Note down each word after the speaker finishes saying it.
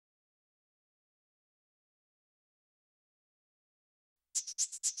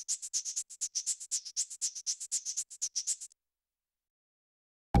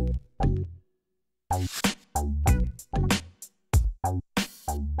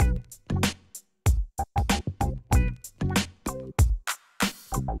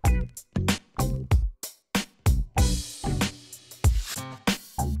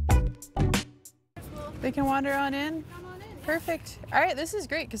They can wander on in? Perfect. All right, this is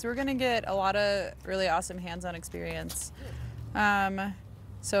great because we're gonna get a lot of really awesome hands-on experience.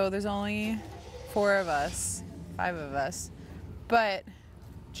 So there's only 4 of us, 5 of us, but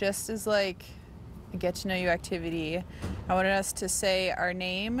just as like a get to know you activity, I wanted us to say our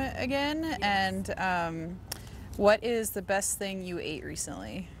name again. Yes. And what is the best thing you ate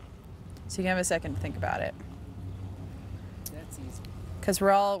recently? So you can have a second to think about it. That's easy. Because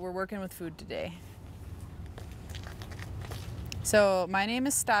we're working with food today. So my name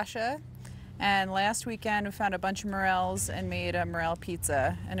is Stasha, and last weekend we found a bunch of morels and made a morel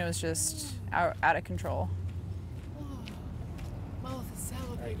pizza, and it was just out of control. Mouth is salivating.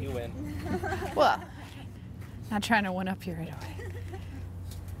 All right, you win. Well, not trying to one up you right away.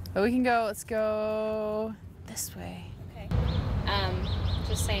 But we can go, let's go this way. Okay.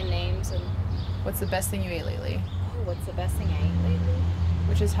 Just saying names and... What's the best thing you ate lately? Oh, what's the best thing I ate lately?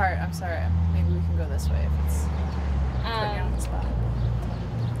 Which is hard, I'm sorry, maybe we can go this way if it's putting you on the spot.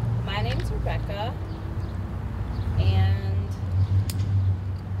 My name's Rebecca, and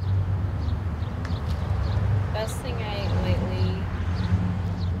best thing I ate lately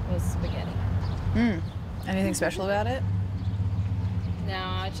was spaghetti. Anything special about it? No,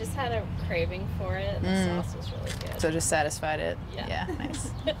 I just had a craving for it, and the sauce was really good. So just satisfied it? Yeah. Yeah,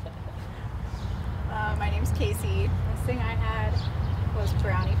 nice. My name's Casey. This thing I had was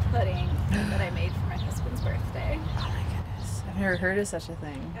brownie pudding that I made for my husband's birthday. Oh my goodness. I've never heard of such a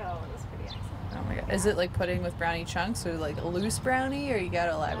thing. Oh, it was pretty excellent. Oh my god. Is it like pudding with brownie chunks or like a loose brownie, or you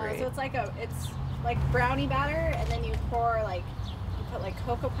gotta elaborate? So it's like brownie batter, and then you pour you put like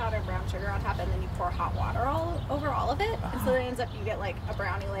cocoa powder and brown sugar on top, and then you pour hot water all over all of it. And so it ends up you get like a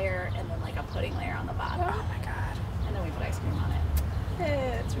brownie layer and then like a pudding layer on the bottom. Oh my god. And then we put ice cream on it.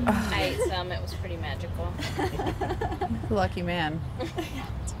 It's really I ate some. It was pretty magical. Lucky man.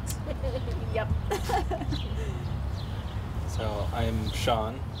 Yep. So I'm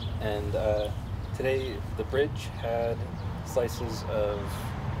Sean, and today the bridge had slices of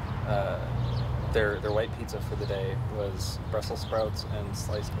their white pizza for the day was Brussels sprouts and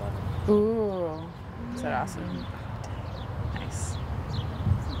sliced lemon. Ooh. Is that awesome? Nice.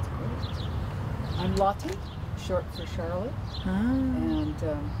 I'm Lottie, short for Charlotte, and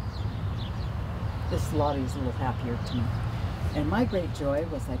this Lottie's a little happier to me. And my great joy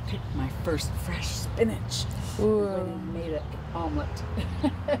was I picked my first fresh spinach. Ooh. And made an omelet.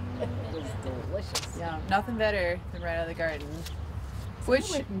 It was delicious. Yeah, nothing better than right out of the garden.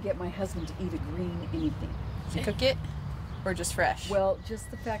 Which I can get my husband to eat a green anything. you cook it, or just fresh? Well,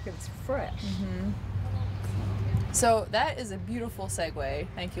 just the fact that it's fresh. So that is a beautiful segue.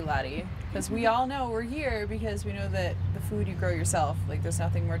 Thank you, Lottie. Because we all know we're here because we know that the food you grow yourself, like there's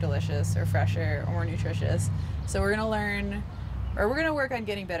nothing more delicious or fresher or more nutritious. So we're gonna learn, or we're gonna work on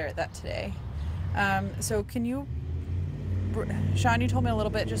getting better at that today. So can you, Sean, you told me a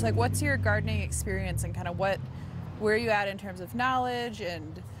little bit, just like what's your gardening experience and kind of where are you at in terms of knowledge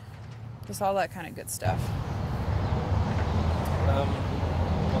and just all that kind of good stuff?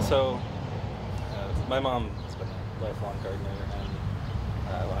 My mom's been a lifelong gardener,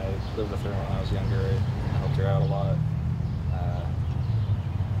 and when I lived with her when I was younger, I helped her out a lot.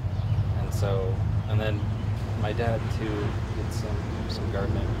 And then my dad too did some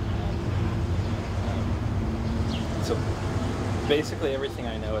gardening. And, so basically everything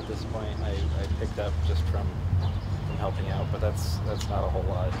I know at this point I picked up just from helping out, but that's not a whole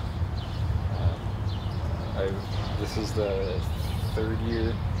lot. This is the 3rd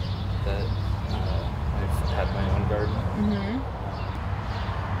year that I've had my own garden. And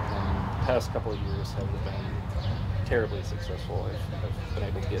the past couple of years haven't been terribly successful. I've been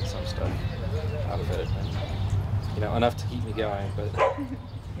able to get some stuff out of it, and enough to keep me going. But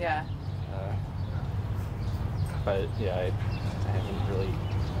yeah. I haven't really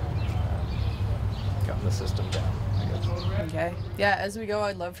gotten the system down, I guess. Okay. Yeah, as we go,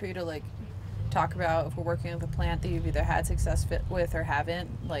 I'd love for you to talk about if we're working with a plant that you've either had success with or haven't.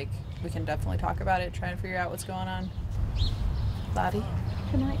 We can definitely talk about it, try and figure out what's going on. Lottie?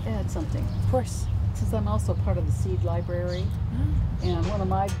 Can I add something? Of course. Since I'm also part of the seed library, and one of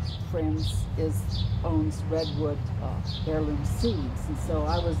my friends owns Redwood heirloom seeds, and so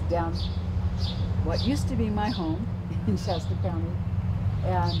I was down what used to be my home in Shasta County,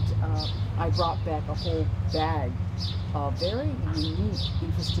 And I brought back a whole bag of very unique,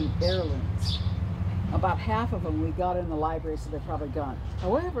 interesting heirlooms. About half of them we got in the library, so they're probably gone.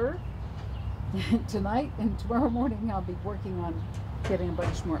 However, tonight and tomorrow morning I'll be working on getting a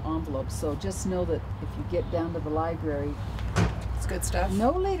bunch more envelopes. So just know that if you get down to the library, It's good stuff.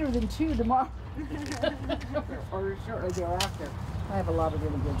 no later than 2 tomorrow, or shortly thereafter, I have a lot of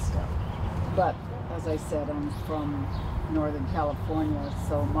really good stuff. But as I said, I'm from Northern California,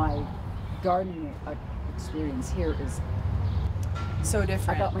 so my gardening experience here is, So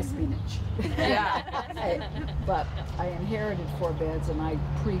different. I got my spinach. Yeah. But I inherited 4 beds and I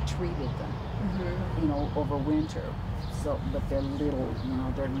pre-treated them, you know, over winter. So, but they're little, you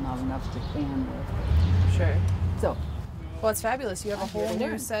know, they're not enough to can with. Sure. So, Well, it's fabulous. You have a I'm here whole to new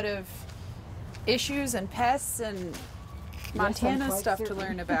learn. set of issues and pests and Montana quite stuff to certain.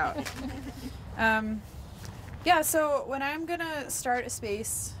 learn about. Yeah, so when I'm gonna start a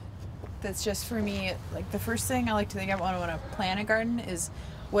space that's just for me, like the first thing I like to think of when I want to plan a garden is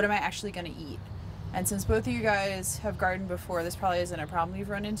what am I actually gonna eat? And since both of you guys have gardened before, this probably isn't a problem you've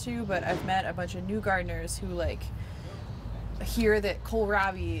run into, but I've met a bunch of new gardeners who like hear that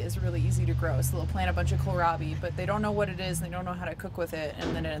kohlrabi is really easy to grow, so they'll plant a bunch of kohlrabi, but they don't know what it is and they don't know how to cook with it,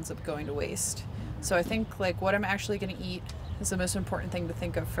 and then it ends up going to waste. So I think like what I'm actually going to eat is the most important thing to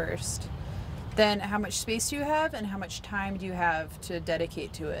think of first. Then how much space do you have and how much time do you have to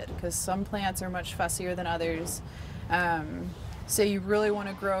dedicate to it, because some plants are much fussier than others. Say you really want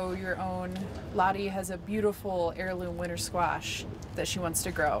to grow your own. Lottie has a beautiful heirloom winter squash that she wants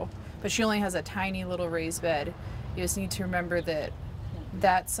to grow, but she only has a tiny little raised bed. You just need to remember that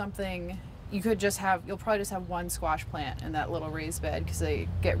that's something you could just have. You'll probably just have one squash plant in that little raised bed because they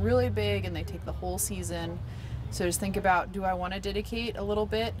get really big and they take the whole season. So just think about, do I want to dedicate a little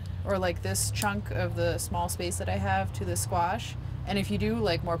bit or like this chunk of the small space that I have to the squash? And if you do,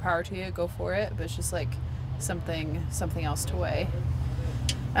 like, more power to you, go for it, but it's just like something else to weigh.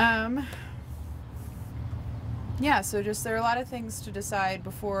 Yeah, so just there are a lot of things to decide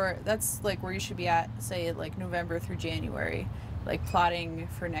before. That's like where you should be at, say, like November through January, like plotting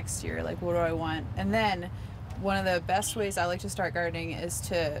for next year, like what do I want? And then one of the best ways I like to start gardening is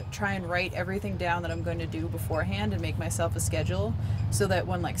to try and write everything down that I'm going to do beforehand and make myself a schedule, so that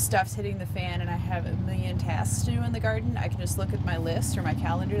when like stuff's hitting the fan and I have a million tasks to do in the garden, I can just look at my list or my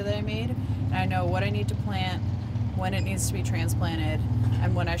calendar that I made and I know what I need to plant, when it needs to be transplanted,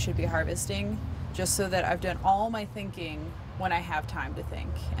 and when I should be harvesting, just so that I've done all my thinking when I have time to think.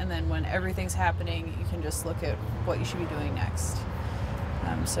 And then when everything's happening, you can just look at what you should be doing next.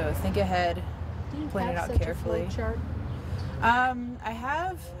 So think ahead, plan it out carefully. Chart?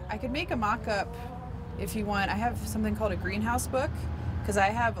 I could make a mock-up if you want. I have something called a greenhouse book, because I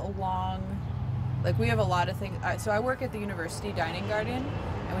have a long, like we have a lot of things. So I work at the university dining garden,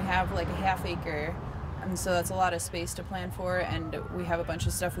 and we have like a ½ acre. And so that's a lot of space to plan for, and we have a bunch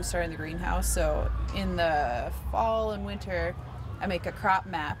of stuff we start in the greenhouse. So in the fall and winter, I make a crop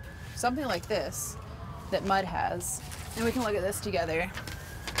map, something like this, that Mud has, and we can look at this together.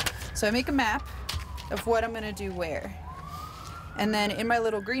 So I make a map of what I'm gonna do where. And then in my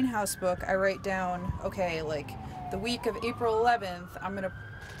little greenhouse book, I write down, okay, like the week of April 11th, I'm gonna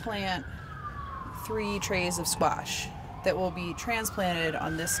plant 3 trays of squash that will be transplanted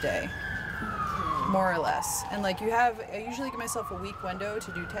on this day. More or less. And like I usually give myself a week window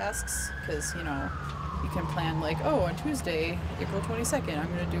to do tasks, because you know, you can plan like, oh, on Tuesday, April 22nd, I'm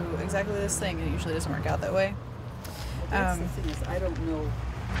going to do exactly this thing, and it usually doesn't work out that way. Well, that's the thing is, I don't know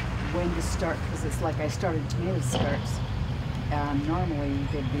when to start, because it's like I started tomato starts, and normally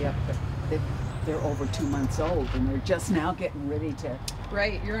they'd be up, but they're over 2 months old, and they're just now getting ready to.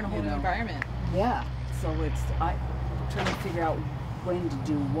 Right, you're in a whole You new know. environment. Yeah, so I'm trying to figure out when to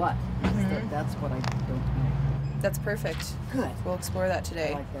do what. That's what I don't know. That's perfect. Good. We'll explore that I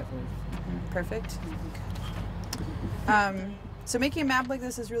today. like that word. Perfect. So making a map like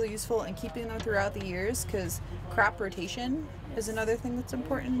this is really useful, and keeping them throughout the years, because crop rotation is another thing that's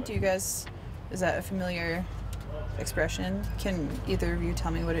important. Is that a familiar expression? Can either of you tell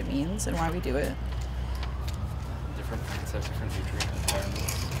me what it means and why we do it? Different plants have different nutrient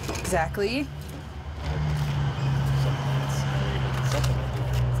requirements. Exactly. Some plants supplement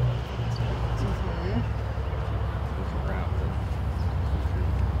nutrients that other plants don't. Move around and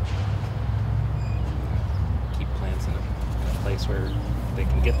keep plants in a place where they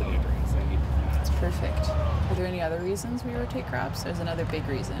can get the nutrients they need. That's perfect. Are there any other reasons we rotate crops? There's another big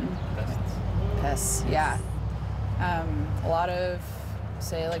reason. Pests, yeah. A lot of,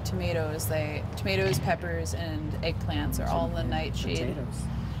 say, like tomatoes, peppers, and eggplants are all in the nightshade. Potatoes.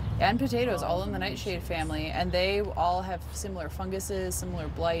 and potatoes, all in the nightshade family, and they all have similar funguses, similar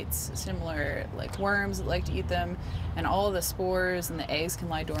blights, similar like worms that like to eat them, and all of the spores and the eggs can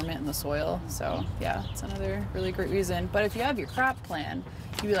lie dormant in the soil. So yeah, it's another really great reason. But if you have your crop plan,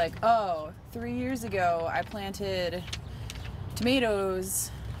 you'd be like, oh, 3 years ago I planted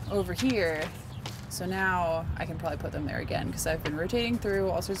tomatoes over here, so now I can probably put them there again because I've been rotating through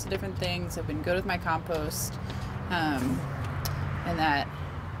all sorts of different things. I've been good with my compost, and that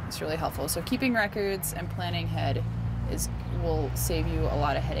it's really helpful. So keeping records and planning ahead will save you a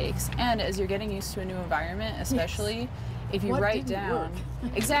lot of headaches. And as you're getting used to a new environment, especially if you write down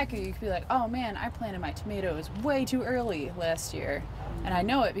exactly, you could be like, oh man, I planted my tomatoes way too early last year, and I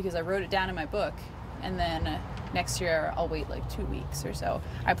know it because I wrote it down in my book. And then next year I'll wait like 2 weeks or so.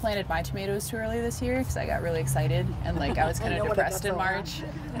 I planted my tomatoes too early this year because I got really excited and like I was kind of depressed in March.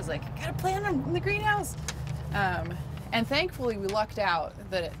 I was like, I gotta plant them in the greenhouse. And thankfully we lucked out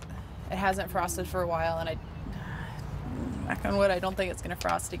that it hasn't frosted for a while, and knock on wood, I don't think it's gonna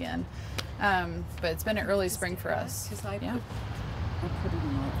frost again. But it's been an early spring for us. I put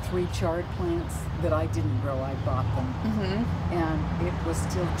in like 3 chard plants that I didn't grow. I bought them, and it was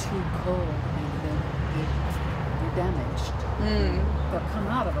still too cold, and then they're damaged. They'll come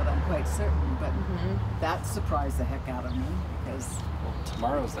out of it, I'm quite certain, but that surprised the heck out of me because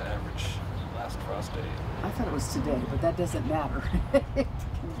Tomorrow's the average last frost date. I thought it was today, but that doesn't matter.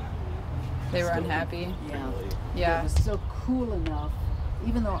 They were unhappy. Yeah. It was still cool enough,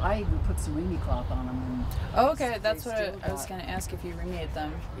 even though I even put some reamy cloth on them. And oh, okay, that's what I was going to ask, if you remade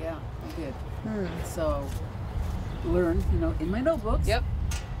them. Yeah, I did. So, learn, in my notebooks.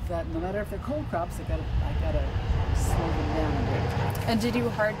 That no matter if they're cold crops, I gotta slow them down a bit. And did you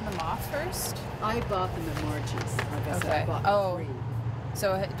harden them off first? I bought them at March's. Like I said, I bought 3.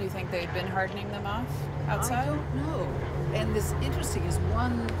 So do you think they've been hardening them off outside? I don't know. And this interesting is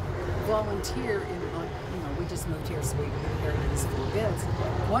one volunteer we just moved here, so we inherited these 4 beds.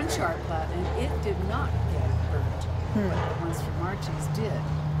 One chard plat, and it did not get burnt, but the ones from March's did.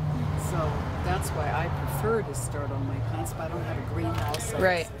 So that's why I prefer to start on my plants, but I don't have a greenhouse.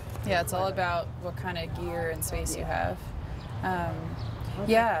 Right. Yeah, it's all about what kind of gear and space you have.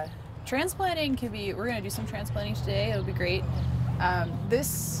 Yeah, transplanting can be, we're going to do some transplanting today. It'll be great.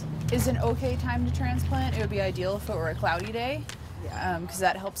 This is an okay time to transplant. It would be ideal if it were a cloudy day, because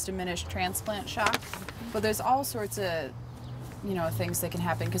that helps diminish transplant shock. But there's all sorts of things that can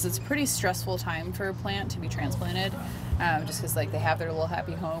happen because it's a pretty stressful time for a plant to be transplanted, just because like they have their little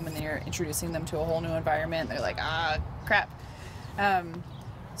happy home and then you're introducing them to a whole new environment. They're like, ah, crap.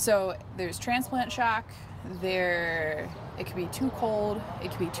 So there's transplant shock. It could be too cold.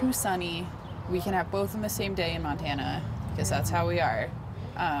 It could be too sunny. We can have both in the same day in Montana because that's how we are.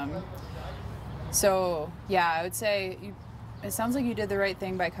 So yeah, I would say it sounds like you did the right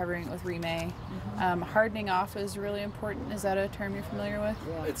thing by covering it with remay. Hardening off is really important. Is that a term you're familiar with?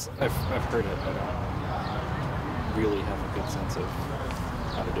 Yeah. I've heard it, but I don't really have a good sense of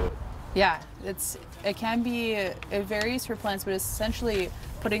how to do it. Yeah, it varies for plants, but it's essentially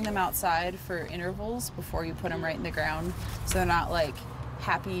putting them outside for intervals before you put them right in the ground, so they're not like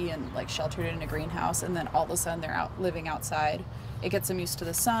happy and like sheltered in a greenhouse and then all of a sudden they're out living outside. It gets them used to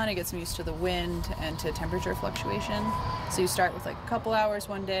the sun, it gets them used to the wind and to temperature fluctuation. So you start with like a couple hours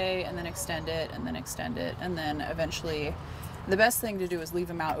one day and then extend it and then extend it, and then eventually the best thing to do is leave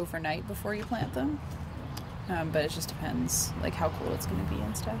them out overnight before you plant them. But it just depends like how cool it's going to be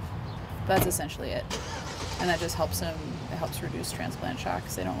and stuff. But that's essentially it. And that just helps them, it helps reduce transplant shock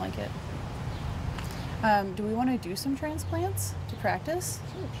because they don't like it. Do we want to do some transplants to practice?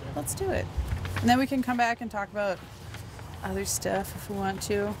 Sure. Let's do it. And then we can come back and talk about other stuff if we want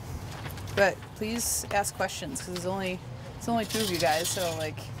to. But please ask questions because it's only 2 of you guys, so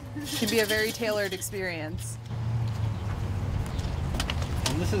like it can be a very tailored experience.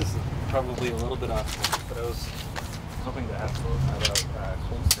 And this is probably a little bit off topic, but I was hoping to ask about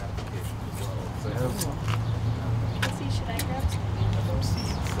cold stratification as well. So I have Should I grab some?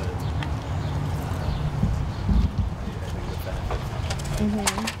 seeds that I think would benefit from.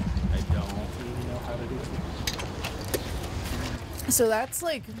 I don't really know how to do it. So that's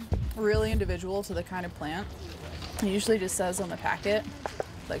like really individual to the kind of plant. It usually just says on the packet.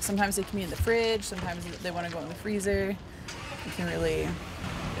 Like sometimes they can be in the fridge, sometimes they want to go in the freezer. You can really...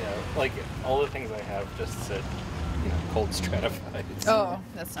 Yeah, like all the things I have just said, cold stratified. Oh,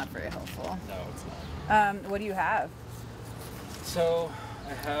 that's not very helpful. No, it's not. What do you have? So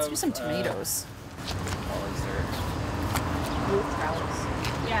I have... Let's do some tomatoes. Oh, is there... Blue trowels.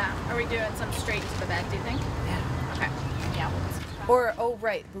 Yeah. Are we doing some straight to the bed, do you think? Yeah. Okay. Yeah, we'll do some Or, oh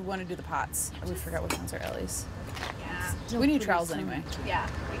right, we want to do the pots. We forgot which ones are Ellie's. Yeah. We need trowels anyway. Yeah,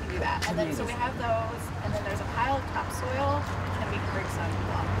 we can do that. And then so we have those, and then there's a pile of topsoil, and we can bring some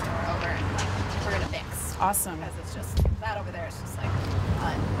lawnmower over and like we're gonna mix. Awesome. Because it's just that over there is just like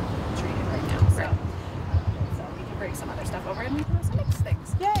untreated right now. So, Right. so we can bring some other stuff over and we can also mix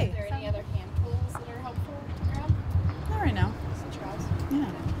things. Yay. Are there any other hand tools that are helpful to grab? Not right now. Some trowels. Yeah.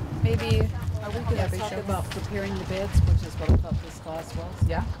 Maybe. Are we going to talk about preparing the beds, which is what I thought this class was?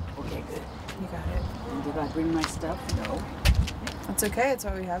 Yeah. Okay, good. You got it. And did I bring my stuff? No. That's okay. It's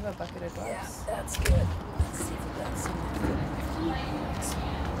why we have a bucket of gloves. Yeah, that's good. Let's see if that's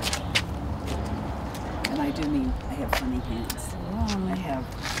and I do mean I have funny hands. I have.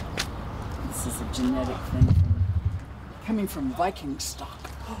 This is a genetic thing coming from Viking stock.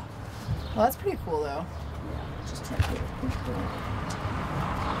 Well, that's pretty cool though. Yeah, just try to get it.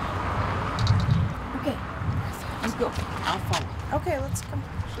 Okay, let's go. I'll follow. Okay, let's go.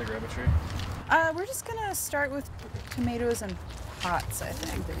 Should I grab a tray? We're just gonna start with tomatoes and pots, I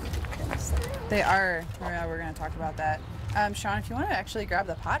think. They are. Yeah, we're gonna talk about that. Sean, if you want to actually grab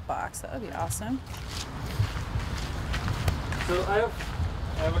the pot box, that would be awesome. So I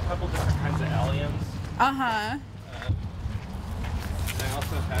have a couple different kinds of alliums. Uh-huh. I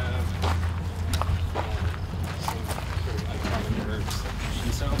also have some sort of uncommon herbs like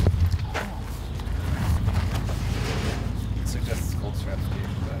shiso. It suggests cold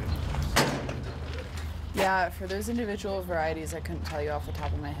stratification diet. Yeah, for those individual varieties, I couldn't tell you off the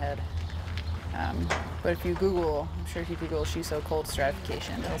top of my head. But if you Google, I'm sure if you Google shiso cold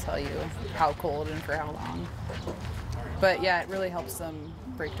stratification, it'll tell you how cold and for how long. But yeah, it really helps them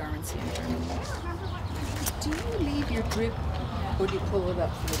break dormancy and germinate. Do you leave your drip or do you pull it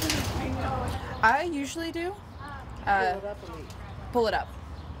up for the winter? I usually do. Pull it up or leave? Pull it up.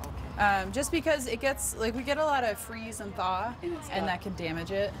 Okay. Just because it gets, like, we get a lot of freeze and thaw, and that can damage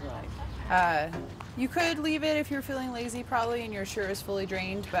it. Right. You could leave it if you're feeling lazy probably and your shirt is fully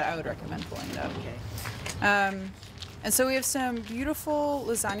drained, but I would recommend pulling it up. Okay. And so we have some beautiful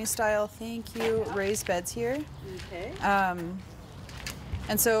lasagna style, thank you, raised beds here. Okay.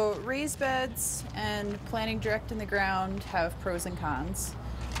 And so raised beds and planting direct in the ground have pros and cons.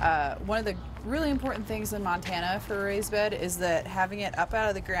 One of the really important things in Montana for a raised bed is that having it up out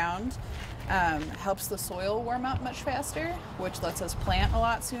of the ground helps the soil warm up much faster, which lets us plant a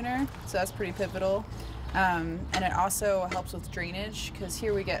lot sooner. So that's pretty pivotal. And it also helps with drainage because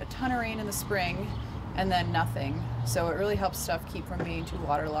here we get a ton of rain in the spring and then nothing. So it really helps stuff keep from being too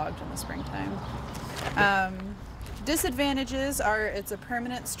waterlogged in the springtime. Disadvantages are it's a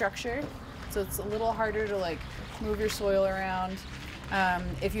permanent structure, so it's a little harder to like move your soil around.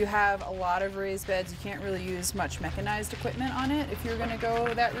 If you have a lot of raised beds, you can't really use much mechanized equipment on it if you're going to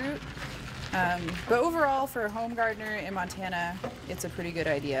go that route. But overall, for a home gardener in Montana, it's a pretty good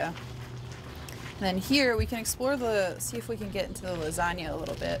idea. And then here we can explore see if we can get into the lasagna a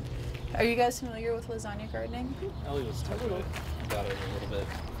little bit. Are you guys familiar with lasagna gardening? Ellie was talking about it a little bit.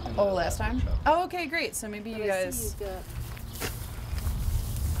 Oh, last time? Oh, okay, great. So maybe you guys...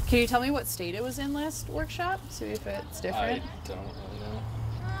 Can you tell me what state it was in last workshop? See if it's different. I don't really know.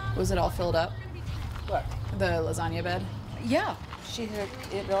 Was it all filled up? What? The lasagna bed? Yeah.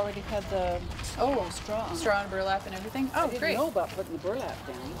 It already had the straw on it. Straw and burlap and everything? Oh, I didn't great. know about putting the burlap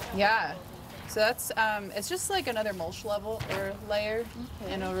down. Yeah. So that's, it's just like another mulch level or layer,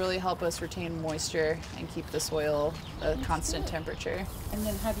 and it'll really help us retain moisture and keep the soil a constant temperature. And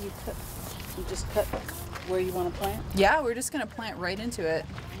then how do you cut? You just cut where you want to plant? Yeah, we're just gonna plant right into it,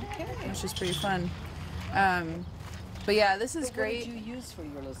 Okay. which is pretty fun. But yeah, this is great. What did you use for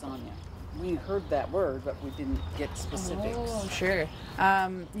your lasagna? We heard that word, but we didn't get specifics. Oh, sure.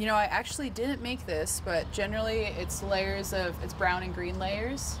 You know, I actually didn't make this, but generally it's it's brown and green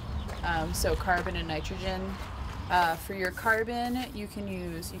layers. So carbon and nitrogen. For your carbon, you can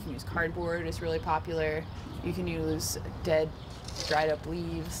use cardboard, is really popular. You can use dead, dried up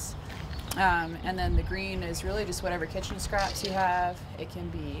leaves. And then the green is really just whatever kitchen scraps you have. It can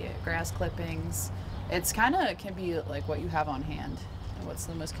be grass clippings. It's can be like what you have on hand and what's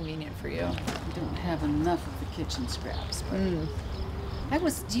the most convenient for you. We don't have enough of the kitchen scraps. But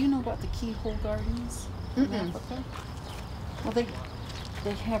do you know about the keyhole gardens in Africa? Well,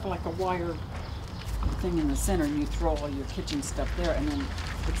 they have like a wire thing in the center and you throw all your kitchen stuff there and then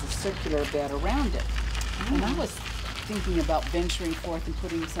it's a circular bed around it. And I was thinking about venturing forth and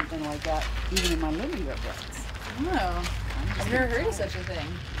putting something like that even in my living room beds. Oh, I've never heard of such a thing.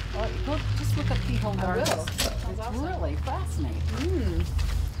 Well, just look up keyhole gardens. will. It's really fascinating.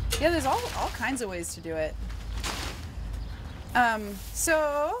 Yeah, there's all kinds of ways to do it.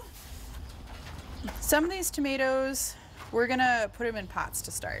 So some of these tomatoes, we're gonna put them in pots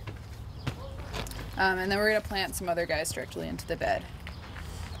to start. And then we're gonna plant some other guys directly into the bed.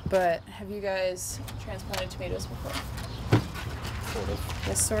 But have you guys transplanted tomatoes before? Sort of.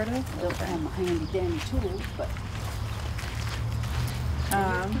 Yes, sort of. Don't have my handy dandy tools, but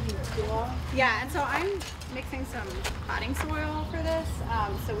Yeah, and so I'm mixing some potting soil for this.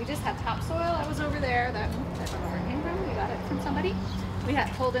 So we just had topsoil that was over there that I don't know where it came from. We got it from somebody. We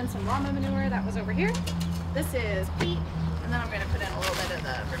had pulled in some llama manure that was over here. This is peat, and then I'm going to put in a little bit of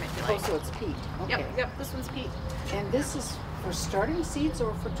the vermiculite. oh, so it's peat. Okay. Yep, this one's peat. And this is for starting seeds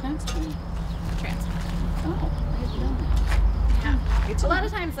or for transplanting? Transplant. Oh, I didn't know that. Yeah. A lot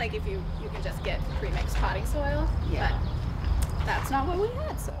of times, like if you can just get pre-mixed potting soil, Yeah. but that's not what we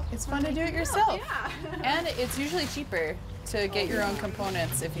had. So It's fun to do it yourself. Yeah. And it's usually cheaper to get your own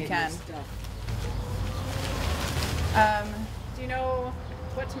components if you can. Do you know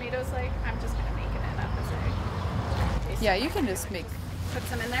what tomatoes like? I'm just gonna make it up as I taste Yeah, it. you can just make, Put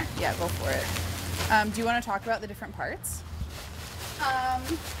some in there. yeah, go for it. Do you want to talk about the different parts?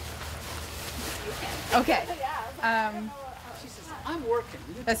 You can. Okay. Yeah. She says, I'm working.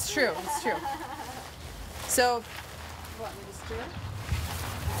 That's true. It's true. So, You want me to stir?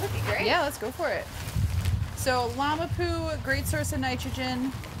 That would be great. yeah, let's go for it. So, llama poo, great source of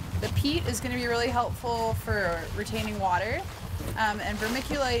nitrogen. The peat is going to be really helpful for retaining water. And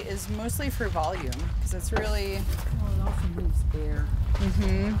vermiculite is mostly for volume because it's really Oh, it also moves air.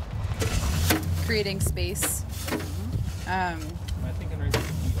 creating space. Am I thinking right that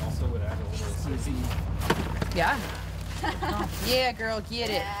you also would add a little Susie? Yeah. Yeah, girl, get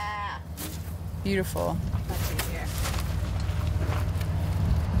it. Yeah. Beautiful. That's easier.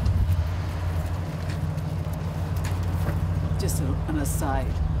 Just an aside,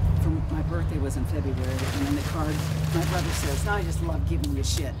 from my birthday was in February, and in the card, my brother says, I just love giving you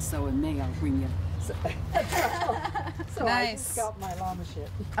shit, so in May I'll bring you. So, so I Nice. just got my llama shit.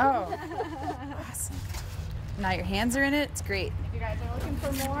 Oh, awesome. Now your hands are in it. It's great. If you guys are looking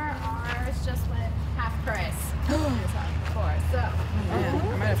for more, ours just went half price. Before, so. Man, I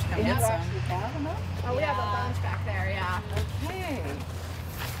might have to come You get some. actually have enough? Oh, we have a bunch back there, yeah. Okay.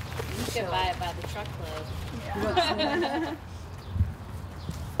 You can buy it by the truckload.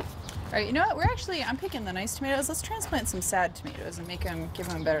 All right, you know what? I'm picking the nice tomatoes. Let's transplant some sad tomatoes and give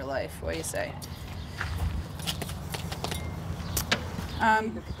them a better life. What do you say? Look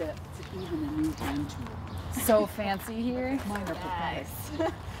at that. It's even a new hand tool. So fancy here. Mine are pathetic.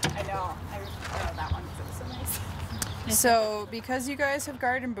 I know. I remember that one because it was so nice. So, because you guys have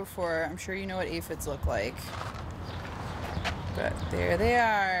gardened before, I'm sure you know what aphids look like. But there they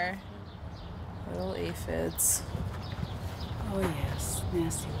are. Little aphids. Oh yes,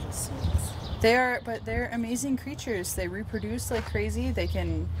 nasty little souls. They're amazing creatures. They reproduce like crazy.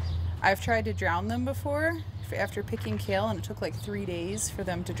 I've tried to drown them before after picking kale, and it took like 3 days for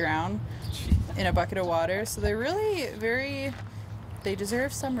them to drown in a bucket of water. So they're really they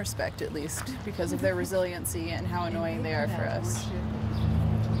deserve some respect at least because of their resiliency and how annoying they are for us.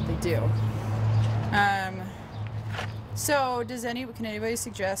 They do. So can anybody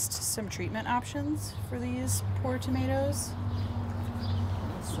suggest some treatment options for these poor tomatoes?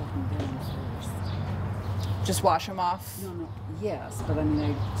 Let's soak them down first. Just wash them off. No, yes, but I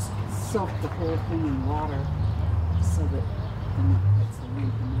mean, I soak the whole thing in water so that then it's a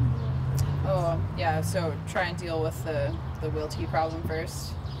leaf and then. Oh, yeah, so try and deal with the wilty problem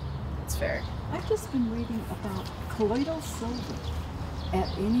first. That's fair. I've just been reading about colloidal silver at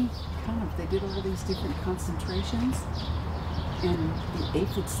any kind of, they did all these different concentrations and the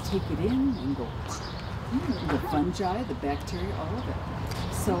aphids take it in and go, the fungi, the bacteria, all of it.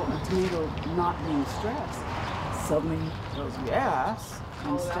 So a tomato not being stressed suddenly goes, yes,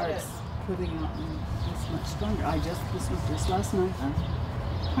 and starts putting out, and it's much stronger. This was just last night.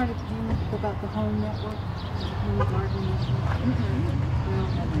 Part of, do you know about the home network? The home garden network? Well, I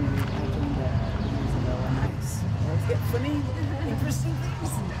learned that years ago, and I always get funny, interesting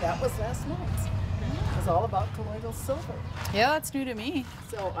things. And that was last night. It was all about colloidal silver. Yeah, that's new to me.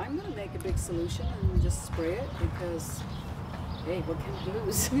 So I'm going to make a big solution and just spray it because, hey, what can you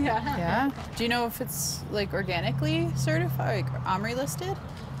lose? Yeah. Do you know if it's like organically certified, like OMRI listed?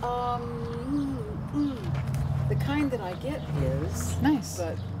 The kind that I get is Nice.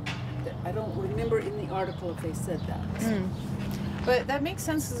 but I don't remember in the article if they said that. But that makes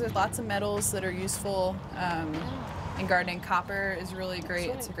sense because there's lots of metals that are useful in gardening. Copper is really great.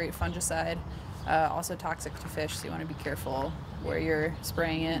 right. It's a great fungicide. Also toxic to fish, so you want to be careful where you're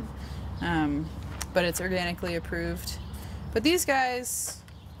spraying it. But it's organically approved. But these guys,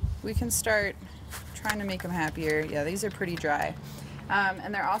 we can start trying to make them happier. Yeah, these are pretty dry.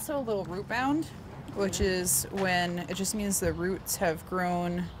 And they're also a little root bound, which is when it just means the roots have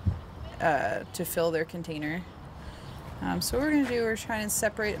grown to fill their container. So what we're gonna do, we're trying to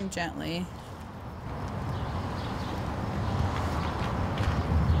separate them gently.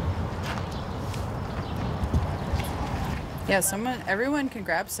 Yeah, everyone can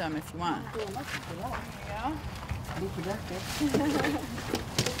grab some if you want. There you go. Be productive.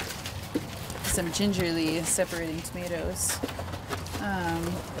 Some gingerly separating tomatoes.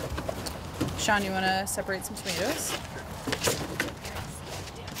 Sean, you want to separate some tomatoes?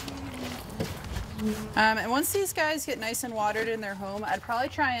 And once these guys get nice and watered in their home, I'd probably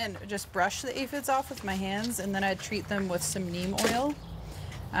try and just brush the aphids off with my hands, and then I'd treat them with some neem oil.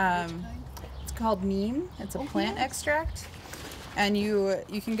 It's called neem. It's a plant extract. And you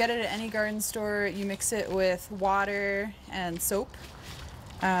can get it at any garden store. You mix it with water and soap,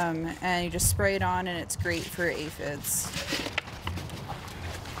 and you just spray it on, and it's great for aphids.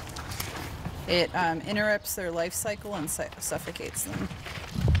 It interrupts their life cycle and suffocates them,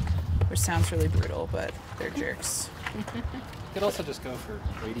 which sounds really brutal, but they're jerks. You could also just go for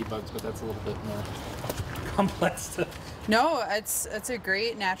ladybugs, but that's a little bit more complex to... No, it's a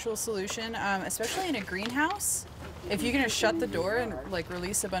great natural solution, especially in a greenhouse. If you're gonna shut the door and like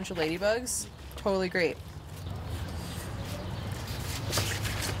release a bunch of ladybugs, totally great.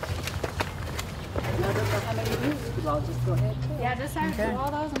 Now that we'll how many you use, I'll just go ahead. Yeah, just start Okay. through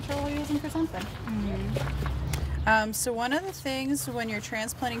all those. I'm sure we'll use them for something. So one of the things when you're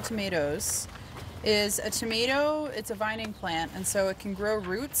transplanting tomatoes is a tomato, it's a vining plant, and so it can grow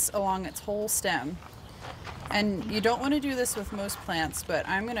roots along its whole stem. And you don't want to do this with most plants, but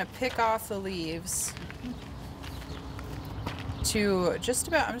I'm gonna pick off the leaves to just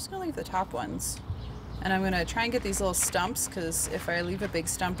about, I'm just gonna leave the top ones. And I'm gonna try and get these little stumps, because if I leave a big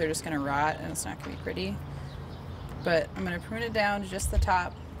stump, they're just gonna rot and it's not gonna be pretty. But I'm gonna prune it down to just the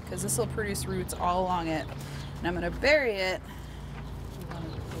top, because this will produce roots all along it. And I'm gonna bury it You want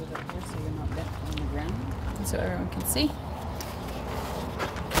to do that here so you're not left on the ground? so everyone can see.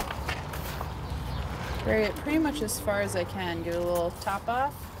 Bury it pretty much as far as I can. Give it a little top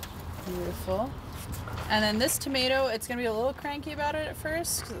off. Beautiful. And then this tomato, it's gonna be a little cranky about it at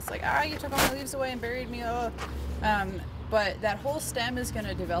first, because it's like, you took all my leaves away and buried me. But that whole stem is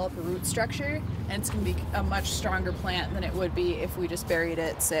gonna develop a root structure, and it's gonna be a much stronger plant than it would be if we just buried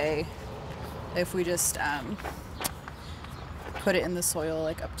it, say, if we just put it in the soil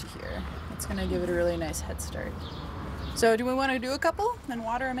like up to here. It's gonna give it a really nice head start. So do we wanna do a couple and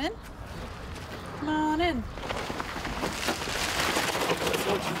water them in? Come on in.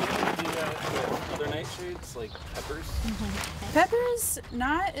 So do you do that with other nightshades, like peppers? Peppers,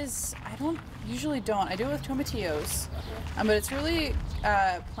 not as, I usually don't. I do it with tomatillos. But it's really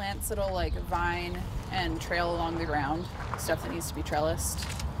plants that'll like vine and trail along the ground. Stuff that needs to be trellised.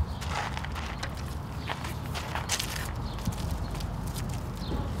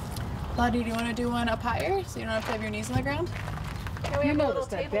 Lottie, do you want to do one up higher so you don't have to have your knees on the ground? Yeah, we You have a little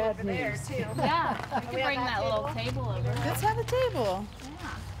noticed that table bad over there news. too. Yeah, we We can have bring that that little table over. Let's have a table.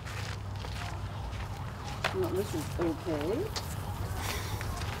 Yeah. Well, this is okay.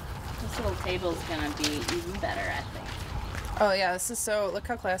 This little table's gonna be even better, I think. Oh yeah, this is so, look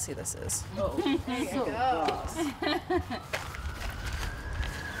how classy this is. Oh, There you so go. gross.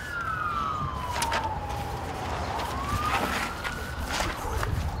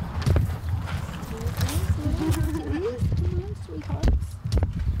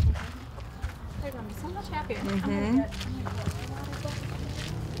 They're gonna be so much happier.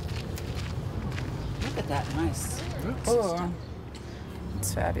 Look at that nice. Oh,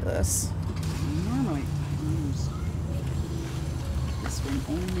 it's fabulous. Normally, this one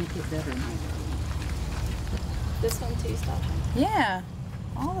only make it better, my This one too, stop. Yeah,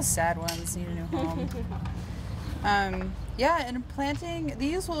 all the sad ones need a new home. Yeah, and planting,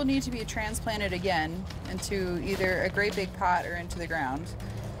 these will need to be transplanted again into either a great big pot or into the ground.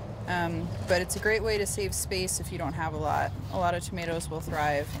 But it's a great way to save space if you don't have a lot. A lot of tomatoes will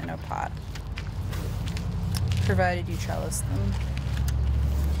thrive in a pot, provided you trellis them.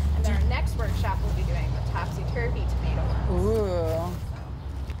 And then our next workshop we'll be doing the topsy-turvy tomato worm. Ooh.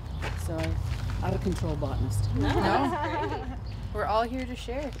 So, out of control botanist. No, we're all here to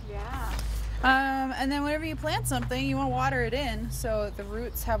share. Yeah. And then whenever you plant something, you want to water it in so the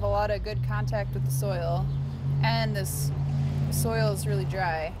roots have a lot of good contact with the soil, and this soil is really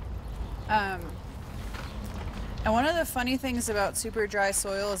dry. And one of the funny things about super dry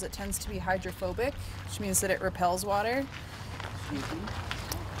soil is it tends to be hydrophobic, which means that it repels water.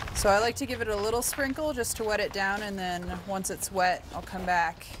 So I like to give it a little sprinkle just to wet it down, and then once it's wet, I'll come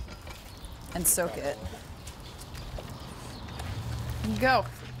back and soak it. Go.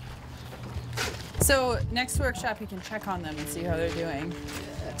 So next workshop, you can check on them and see how they're doing.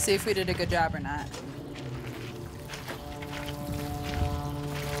 See if we did a good job or not.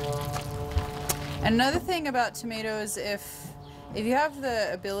 Another thing about tomatoes, if you have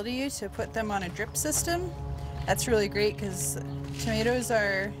the ability to put them on a drip system, that's really great because tomatoes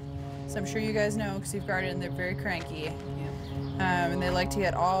are, as I'm sure you guys know because you've gardened, they're very cranky. And they like to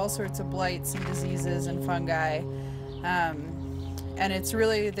get all sorts of blights and diseases and fungi. And it's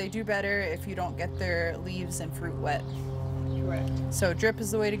really, they do better if you don't get their leaves and fruit wet. Correct. So drip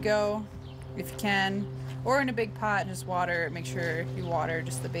is the way to go if you can, or in a big pot, just water, make sure you water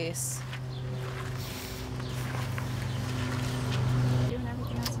just the base. Doing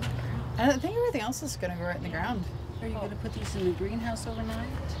everything else in the ground. I think everything else is gonna go right in the ground. Are you going to put these in the greenhouse overnight?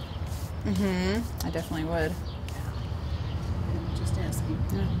 I definitely would. Just asking.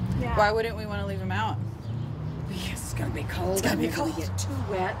 Yeah. Why wouldn't we want to leave them out? Because it's going to be cold. It's gonna be and they're cold. Get too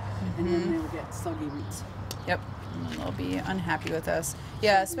wet, and then they'll get soggy roots. Yep. And then they'll be unhappy with us.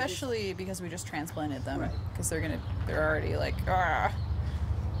 Yeah, especially because we just transplanted them. Right. Because they're already like, ah.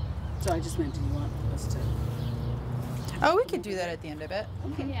 So I just meant, do you want us to? Oh, we could do that at the end of it.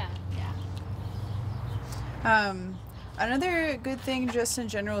 Okay. Yeah. Another good thing just in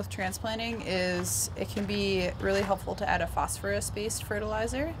general with transplanting is it can be really helpful to add a phosphorus-based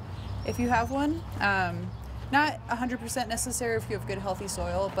fertilizer if you have one. Not 100% necessary if you have good healthy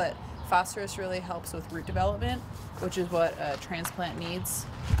soil, but phosphorus really helps with root development, which is what a transplant needs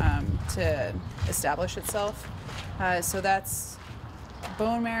to establish itself. So that's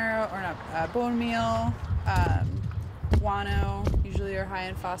bone marrow, or not, bone meal, guano, usually are high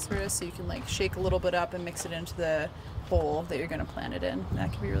in phosphorus, so you can like shake a little bit up and mix it into the bowl that you're going to plant it in.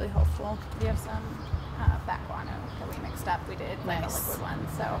 That can be really helpful. We have some fat guano that we mixed up. We did like Nice. a liquid one,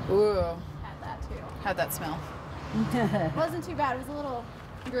 so Ooh, add that too. how'd that smell? It wasn't too bad. It was a little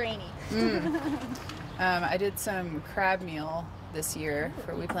grainy. I did some crab meal this year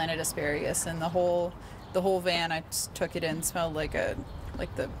for we planted asparagus, and the whole van I just took it in smelled like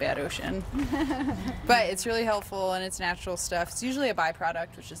the bad ocean. But it's really helpful and it's natural stuff. It's usually a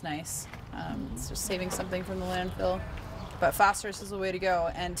byproduct, which is nice. It's just saving something from the landfill. But phosphorus is the way to go.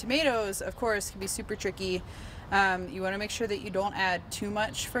 And tomatoes, of course, can be super tricky. You want to make sure that you don't add too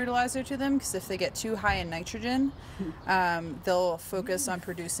much fertilizer to them, because if they get too high in nitrogen, they'll focus on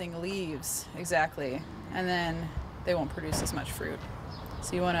producing leaves. Exactly. And then they won't produce as much fruit.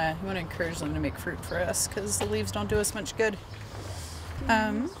 So you want to encourage them to make fruit for us, because the leaves don't do us much good.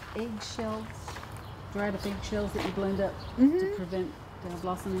 Eggshells, dried up eggshells that you blend up to prevent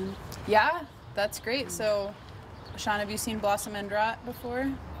blossoming. Yeah, that's great. So, Sean, have you seen blossom end rot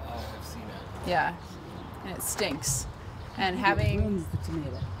before? I've seen it. Yeah, and it stinks. And It having ruins the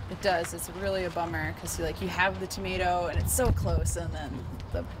tomato. it does. It's really a bummer because you have the tomato and it's so close, and then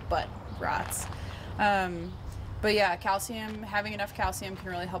the butt rots. But yeah, calcium, having enough calcium can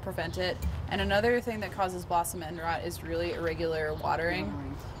really help prevent it. And another thing that causes blossom end rot is really irregular watering.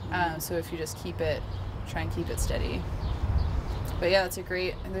 So if you just try and keep it steady. But yeah, that's a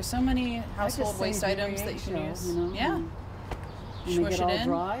great, and there's so many household waste items that you can use. You know, Yeah. when they Smush get it all in.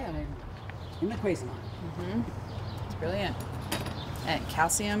 dry, in the Cuisinart. It's brilliant. And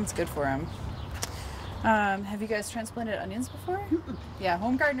calcium, it's good for them. Have you guys transplanted onions before? Yeah,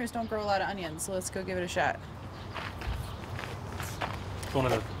 home gardeners don't grow a lot of onions, so let's go give it a shot. It's one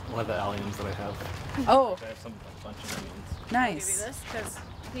of the alliums that I have. Oh, I have a bunch of onions. I'll give you nice. this because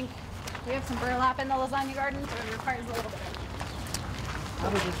I think we have some burlap in the lasagna garden, so it requires a little bit of. I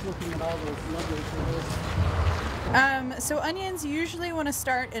was just looking at all those lovely photos. So onions, you usually want to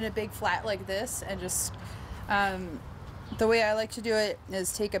start in a big flat like this, and just the way I like to do it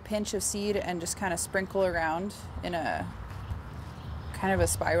is take a pinch of seed and just kind of sprinkle around in a kind of a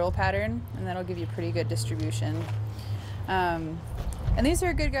spiral pattern, and that'll give you pretty good distribution. And these are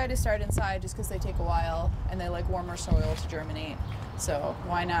a good guide to start inside just because they take a while and they like warmer soil to germinate. So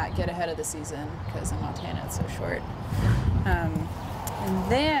why not get ahead of the season, because in Montana it's so short.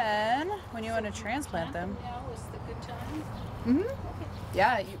 And then when you want to transplant them, Now is the good time.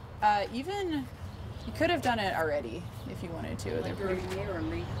 yeah, you could have done it already if you wanted to. They're Like pretty, early May or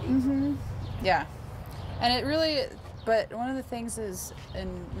late April. yeah. And it really, but one of the things is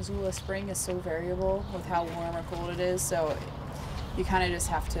in Missoula, spring is so variable with how warm or cold it is, so you kind of just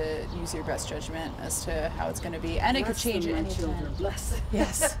have to use your best judgment as to how it's going to be, and it could Bless change them, at my any children. time. Bless them.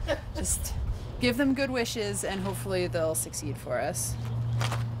 Yes, just give them good wishes, and hopefully they'll succeed for us.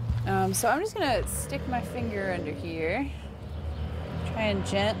 So I'm just gonna stick my finger under here, try and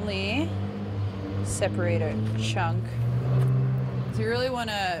gently separate a chunk. So we really want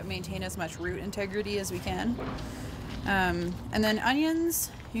to maintain as much root integrity as we can. And then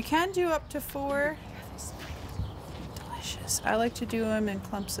onions, you can do up to 4. Delicious. I like to do them in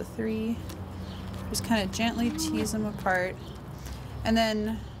clumps of 3. Just kind of gently tease them apart. And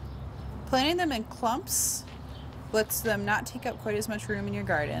then planting them in clumps lets them not take up quite as much room in your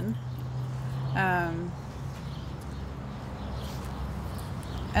garden.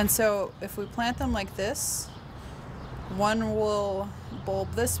 And so if we plant them like this, one will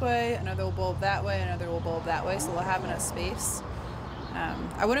bulb this way, another will bulb that way, another will bulb that way, so they'll have enough space.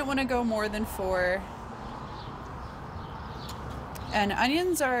 I wouldn't want to go more than 4. And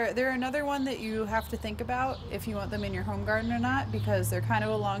onions they're another one that you have to think about if you want them in your home garden or not, because they're kind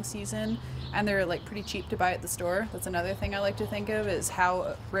of a long season and they're like pretty cheap to buy at the store. That's another thing I like to think of, is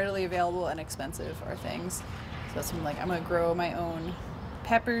how readily available and expensive are things. So that's when, like, I'm gonna grow my own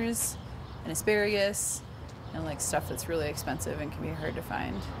peppers and asparagus and like stuff that's really expensive and can be hard to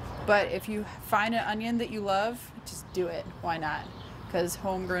find. But if you find an onion that you love, just do it. Why not? Because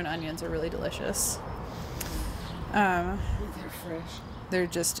homegrown onions are really delicious. They're fresh. They're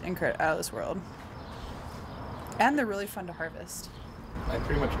just incredible, out of this world. And they're really fun to harvest. I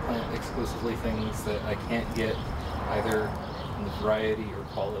pretty much plant exclusively things that I can't get either in the variety or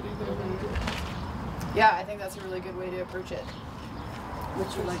quality that I want to get. Yeah, I think that's a really good way to approach it. Would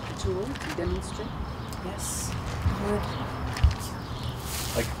you like the tool to demonstrate? Yes.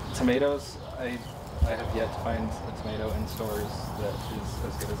 Like tomatoes, I have yet to find a tomato in stores that is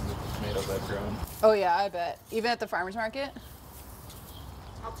as good as the tomatoes I've grown. Oh yeah, I bet. Even at the farmer's market?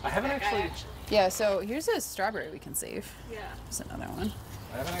 I haven't actually. Yeah, so here's a strawberry we can save. Yeah. There's another one.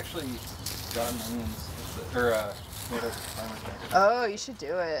 I haven't actually gotten onions or tomatoes at the farmer's market. Oh, you should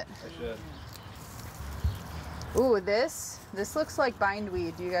do it. I should. Ooh, this looks like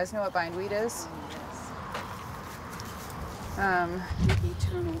bindweed. Do you guys know what bindweed is? The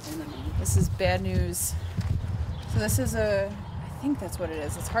eternal enemy. This is bad news. So this is I think that's what it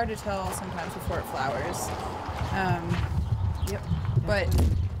is. It's hard to tell sometimes before it flowers. Yep. But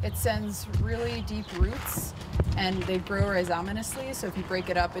it sends really deep roots and they grow rhizominously, so if you break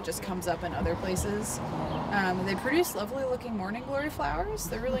it up, it just comes up in other places. They produce lovely looking morning glory flowers.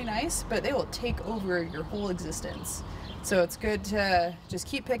 They're really nice, but they will take over your whole existence. So it's good to just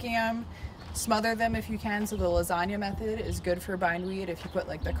keep picking them, smother them if you can. So the lasagna method is good for bindweed if you put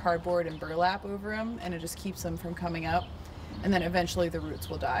like the cardboard and burlap over them, and it just keeps them from coming up. And then eventually the roots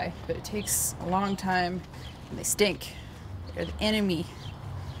will die, but it takes a long time and they stink. They're the enemy.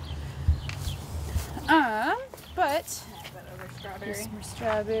 But here's more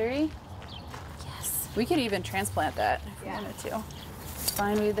strawberry. Yes. We could even transplant that if we wanted to.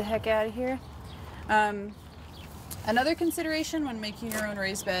 Bindweed the heck out of here. Another consideration when making your own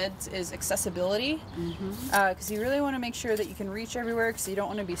raised beds is accessibility, because you really want to make sure that you can reach everywhere, because you don't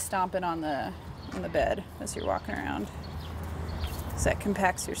want to be stomping on the bed as you're walking around, because that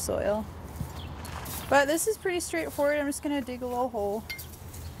compacts your soil. But this is pretty straightforward. I'm just going to dig a little hole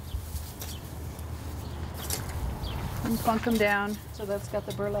and plunk them down. So that's got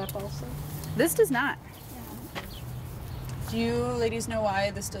the burlap also? This does not. Do you ladies know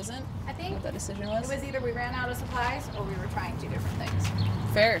why this doesn't? I think What that decision it was? was either we ran out of supplies or we were trying 2 different things.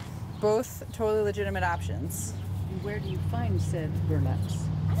 Fair. Both totally legitimate options. And where do you find said burlaps?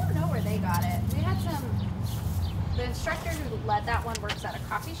 I don't know where they got it. We had the instructor who led that one works at a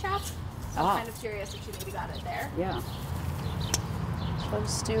coffee shop. So I'm kind of curious if she maybe got it there. Yeah.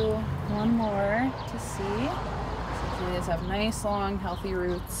 Let's do one more to see. So these have nice, long, healthy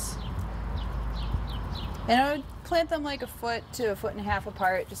roots. And I would plant them like 1 foot to 1.5 feet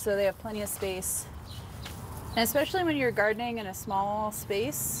apart, just so they have plenty of space. And especially when you're gardening in a small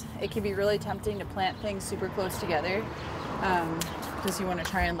space, it can be really tempting to plant things super close together, because you want to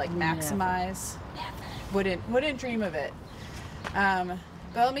try and like maximize. Wouldn't dream of it. But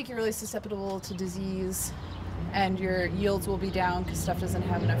it'll make you really susceptible to disease, and your yields will be down because stuff doesn't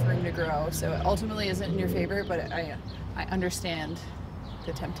have enough room to grow. So it ultimately isn't in your favor, but I understand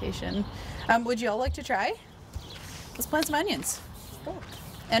the temptation. Would you all like to try? Let's plant some onions.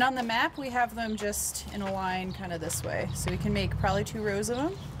 And on the map, we have them just in a line kind of this way. So we can make probably 2 rows of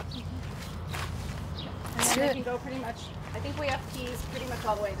them. And then they can go pretty much, I think we have peas pretty much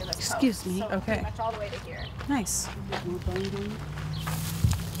all the way to this post. Excuse me. So Okay. pretty much all the way to here. Nice. More binding.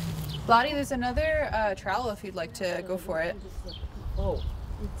 Lottie, there's another trowel if you'd like to go for it. Oh,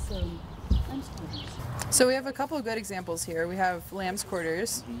 it's I'm sorry. So we have a couple of good examples here. We have lamb's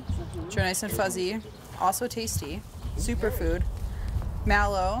quarters, which are nice and fuzzy, also tasty, superfood.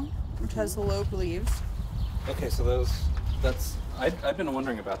 Mallow, which has the lobe leaves. Okay, so I've been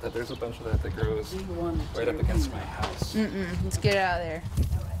wondering about that. There's a bunch of that grows right up against my house. Let's get it out of there.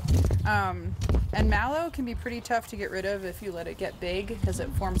 And mallow can be pretty tough to get rid of if you let it get big because it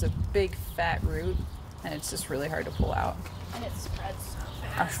forms a big fat root and it's just really hard to pull out. And it spreads so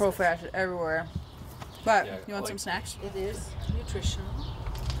fast. So fast everywhere. But Yeah, you want like- some snacks? It is nutritional.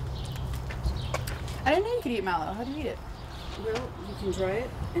 I didn't know you could eat mallow. How do you eat it? Well, you can dry it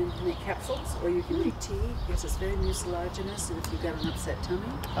and make capsules, or you can make tea because it's very mucilaginous, and if you've got an upset tummy,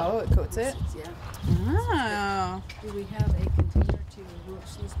 Oh, it coats it? yeah. Oh. Do we have a container to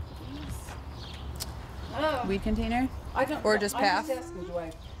launch these cookies? Oh, Weed container? I don't. Or just I'm pass? just asking, do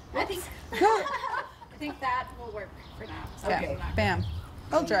I? I think I think that will work for now. So Okay, I'm not- bam.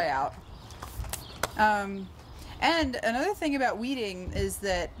 I'll dry out. And another thing about weeding is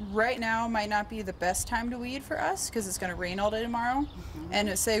that right now might not be the best time to weed for us because it's going to rain all day tomorrow.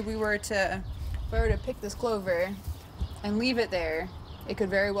 And say if I were to pick this clover and leave it there, it could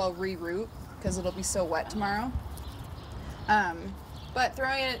very well reroot because it'll be so wet tomorrow. But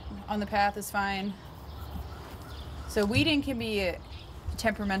throwing it on the path is fine. So weeding can be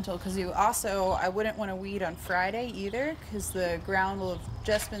temperamental because I wouldn't want to weed on Friday either because the ground will have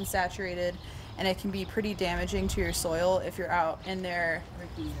just been saturated and it can be pretty damaging to your soil if you're out in there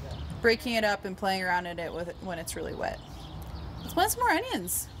breaking it up and playing around in it when it's really wet. Let's plant some more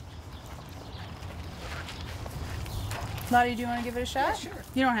onions. Lottie, do you want to give it a shot? Yeah, sure.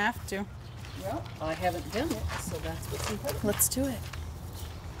 You don't have to. Well, I haven't done it, so that's what's important. Let's do it.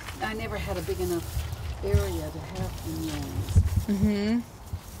 I never had a big enough area to have onions. Mm-hmm.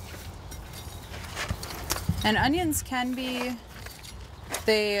 And onions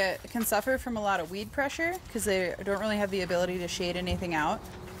they can suffer from a lot of weed pressure because they don't really have the ability to shade anything out.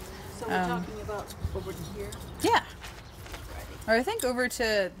 So we're talking about over to here. Yeah. Or I think over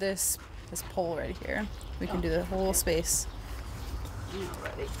to this pole right here. We can do the whole space.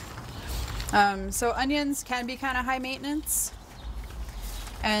 Alrighty. So onions can be kind of high maintenance.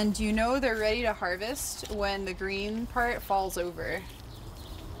 And they're ready to harvest when the green part falls over.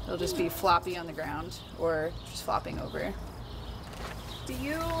 They'll just be floppy on the ground or just flopping over. Do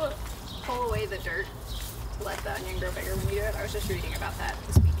you pull away the dirt to let the onion grow bigger when you do it? I was just reading about that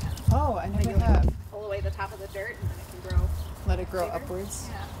this weekend. Oh, I never have. Pull away the top of the dirt and then it can grow. Let it grow bigger. upwards.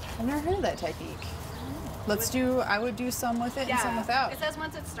 Yeah. I've never heard of that technique. I would do some with it and some without. It says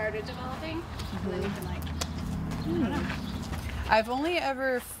once it started developing, and then you can I don't know. I've only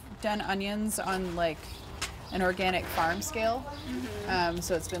ever done onions on like an organic farm scale.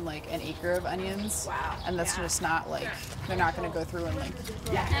 So it's been like an acre of onions. Wow. And that's Yeah. just not like, they're not going to go through and like,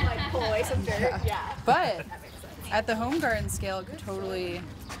 Yeah, and like pull away some dirt. Yeah. but That makes sense. at the home garden scale, it could totally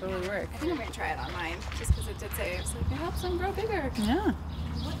work. I think I'm gonna try it on mine, just because it did say it was like it helps them grow bigger. Yeah.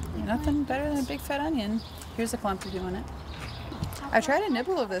 Nothing better than a big fat onion. Here's a clump if you want it. I tried a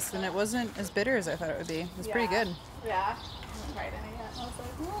nibble of this and it wasn't as bitter as I thought it would be. It was pretty good. Yeah. I haven't tried any yet. I was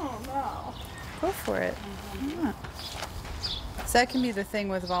like, oh no. Go for it. Yeah. So that can be the thing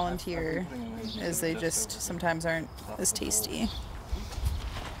with volunteer, is they just sometimes aren't as tasty.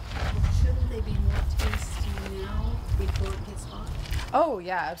 Shouldn't they be more tasty now before it gets hot? Oh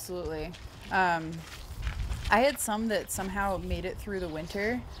yeah, absolutely. I had some that somehow made it through the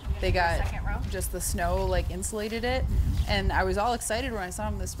winter. They got second row? just the snow like insulated it, and I was all excited when I saw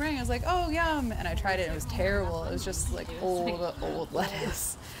them this spring. I was like, oh yum, and I tried it and it was terrible. It was just like old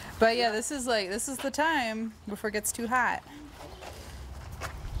lettuce. But yeah, this is the time before it gets too hot.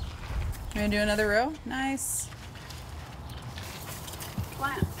 We're gonna do another row? Nice.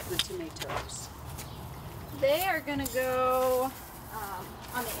 Plant the tomatoes. They are gonna go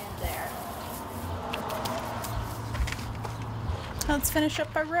on the end there. Let's finish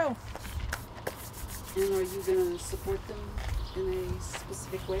up our row. And are you going to support them in a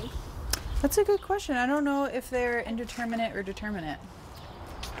specific way? That's a good question. I don't know if they're indeterminate or determinate.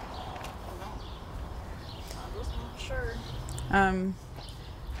 Sure.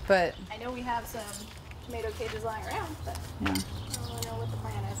 But I know we have some tomato cages lying around, but yeah. I don't really know what the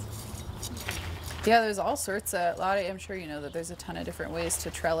plan is. Yeah, there's all sorts of, Lottie, I'm sure you know that there's a ton of different ways to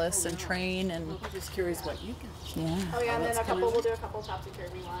trellis and train and, I'm just curious what you can. yeah. Oh yeah, and then that's we'll do a couple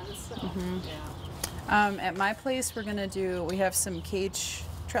topsy-turvy ones. So. Yeah. At my place, we have some cage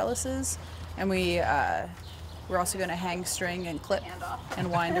trellises, and we're also gonna hang string and clip Hand off.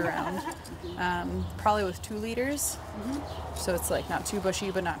 and wind around, probably with 2 leaders. So it's like not too bushy,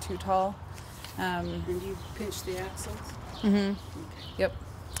 but not too tall. And you pinch the axles? Yep.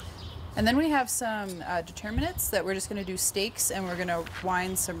 And then we have some determinates that we're just going to do stakes, and we're going to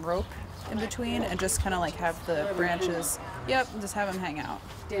wind some rope in between and just kind of like have the branches, just have them hang out.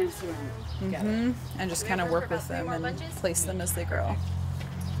 Dance around. Got it. And just kind of work with them and place them as they grow.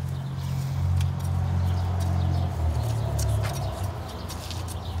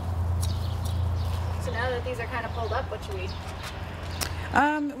 that these are kind of pulled up, what should we?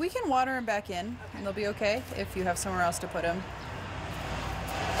 We can water them back in, and they'll be okay if you have somewhere else to put them.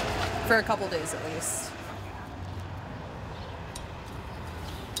 For a couple days at least.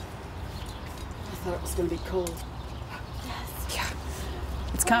 I thought it was going to be cold. Yes.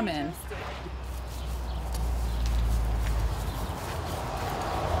 Yeah. It's coming.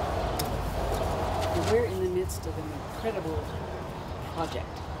 We're in the midst of an incredible project.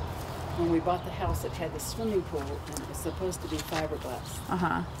 When we bought the house, it had the swimming pool, and it was supposed to be fiberglass.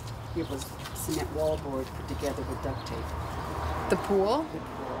 Uh-huh. It was cement wallboard put together with duct tape. The pool The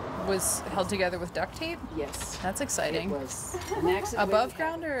pool. was held together with duct tape? Yes. That's exciting. It was an accident. Above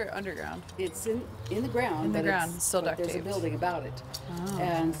ground or underground? It's in the ground. In the but ground, it's- still but duct there's taped. a building about it. Oh.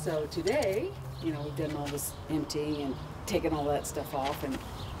 And so today, you know, we've done all this emptying and taking all that stuff off and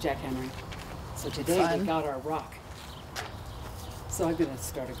jackhammering. So today Fun. we got our rock. So I'm going to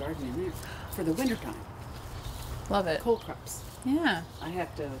start a garden in there for the wintertime. Love it. Cold crops. Yeah. I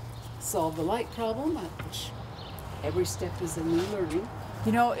have to solve the light problem, which every step is a new learning.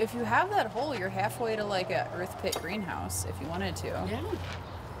 You know, if you have that hole, you're halfway to like a earth pit greenhouse if you wanted to. Yeah.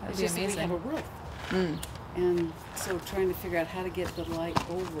 That'd It's be just that we have a amazing. roof. Mm, And so trying to figure out how to get the light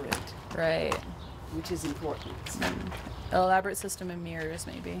over it, right. which is important. Elaborate system of mirrors,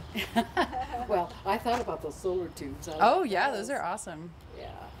 maybe. Well, I thought about those solar tubes. I Oh, like yeah, those are awesome. Yeah.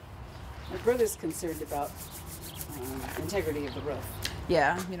 My brother's concerned about integrity of the roof,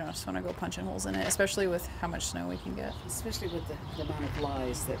 Yeah, you don't just want to go punching holes in it, especially with how much snow we can get. especially with the amount of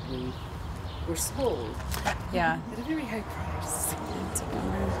lies that we were sold Yeah. at a very high price. It's a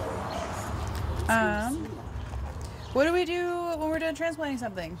bummer. What do we do when we're done transplanting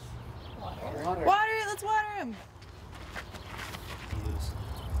something? Water. Water it, let's water them.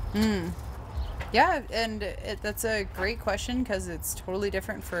 Yeah, and that's a great question because it's totally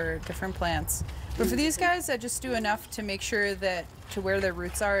different for different plants. But for these guys, I just do enough to make sure that to where their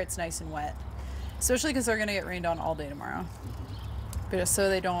roots are, it's nice and wet. Especially because they're going to get rained on all day tomorrow. But just so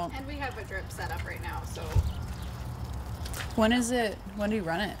they don't... And we have a drip set up right now, so. When is it? When do you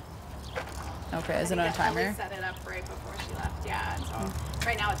run it? Okay, is it on a timer? We set it up right before she left, yeah. And so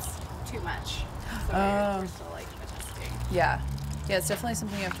right now it's too much. So Oh. we're still like adjusting. Yeah. Yeah, it's definitely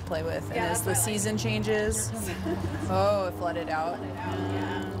something you have to play with. And Yeah, as the that's why I like season changes... Oh, it flooded out. Let it out,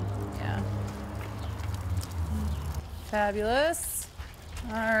 yeah. Yeah. Fabulous.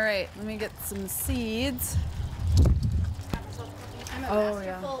 All right, let me get some seeds. I'm a Oh,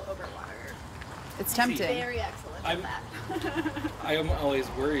 yeah. masterful overwater. It's tempting. Very excellent at that. I am always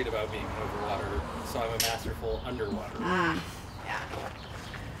worried about being overwater, so I'm a masterful underwater. Yeah.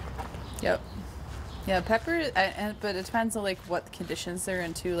 Yep. Yeah, pepper, but it depends on like what conditions they're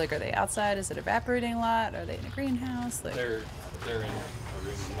in too. Like, are they outside? Is it evaporating a lot? Are they in a greenhouse? Like, They're in a room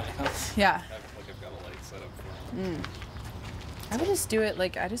in my house. yeah. I've got a light set up for them. I would just do it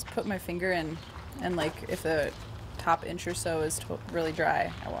like I just put my finger in, and like if the top inch or so is really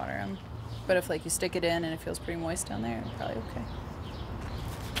dry, I water them. But if like you stick it in and it feels pretty moist down there, it's probably okay.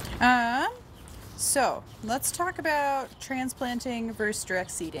 So let's talk about transplanting versus direct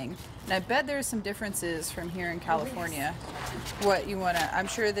seeding. And I bet there's some differences from here in California. What you wanna, I'm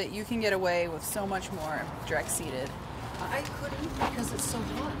sure that you can get away with so much more direct seeded. I couldn't because it's so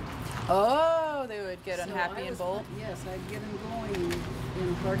hot. Oh, they would get So unhappy I and was- bolt. Yes, I'd get them going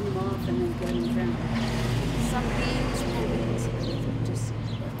and harden them off and then get them trimmed. Some beans, just,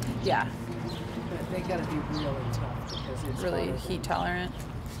 Yeah, but they gotta be really tough because it's really hotter heat than- tolerant.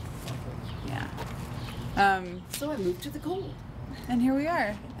 Yeah. So I moved to the cold. And here we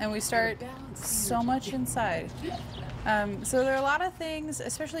are, and we start balance so much inside. So there are a lot of things,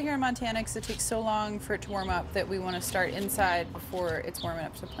 especially here in Montana, because it takes so long for it to warm up, that we want to start inside before it's warm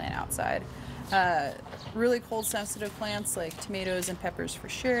enough to plant outside. Really cold sensitive plants like tomatoes and peppers for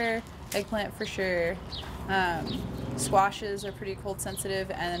sure, eggplant for sure. Squashes are pretty cold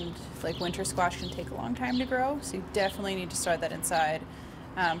sensitive, and like winter squash can take a long time to grow, so you definitely need to start that inside,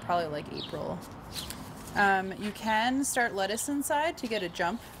 probably like April. You can start lettuce inside to get a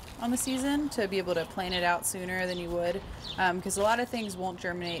jump on the season, to be able to plant it out sooner than you would, because a lot of things won't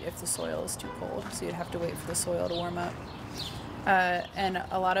germinate if the soil is too cold, so you'd have to wait for the soil to warm up. And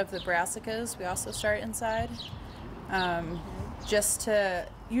a lot of the brassicas we also start inside, just to,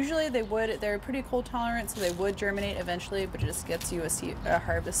 usually they're pretty cold tolerant, so they would germinate eventually, but it just gets you a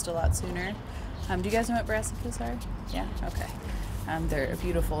harvest a lot sooner. Do you guys know what brassicas are? Yeah, okay. They're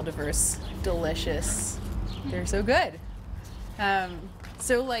beautiful, diverse, delicious. They're so good.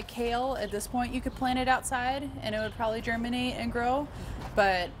 So like kale, at this point you could plant it outside and it would probably germinate and grow.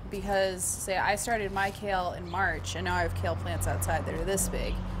 But because, say, I started my kale in March and now I have kale plants outside that are this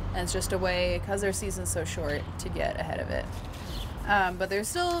big, And it's just a way, because their season's so short, to get ahead of it. But there's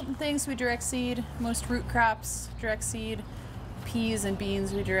still things we direct seed. Most root crops direct seed. Peas and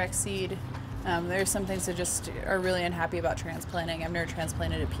beans we direct seed. There's some things that just are really unhappy about transplanting. I've never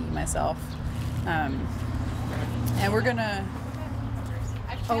transplanted a pea myself. And we're gonna...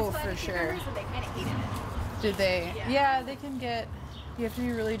 Oh, for sure. And they kind of hated it. Did they? Yeah. Yeah, they can get... You have to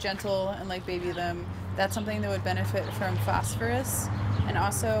be really gentle and like baby them. That's something that would benefit from phosphorus. And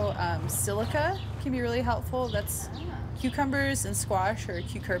also silica can be really helpful. That's cucumbers and squash or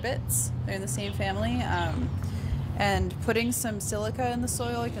cucurbits. They're in the same family. And putting some silica in the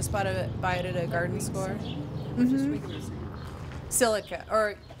soil, you can buy it at a garden store. Just regular sand. Silica,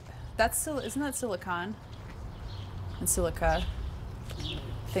 or isn't that silicon? And silica.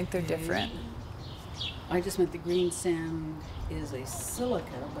 I think they're different. I just meant the green sand is a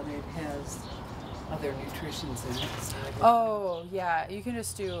silica, but it has other nutritions in it. So I don't- Oh, yeah, you can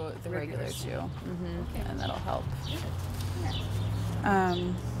just do the regular too. Okay. And that'll help.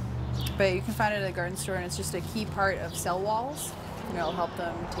 But you can find it at a garden store, and it's just a key part of cell walls. And it'll help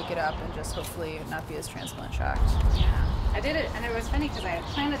them take it up and just hopefully not be as transplant shocked. Yeah. I did it, and it was funny because I had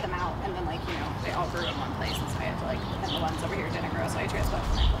planted them out, and then, like, you know, they all grew in one place, and so I had to, like, and the ones over here didn't grow, so I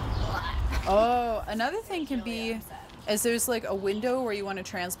transplanted them. Oh, another thing can be is there's like a window where you want to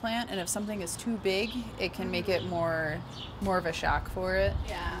transplant, and if something is too big, it can make it more of a shock for it.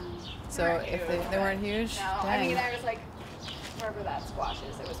 Yeah. So weren't if huge, they weren't but- huge, No, I dang. mean, I was like, wherever that squash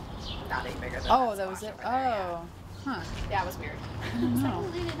is, it was not any bigger than Oh, that was it. squash over there, yeah. Oh, huh. Yeah, it was weird. I don't know.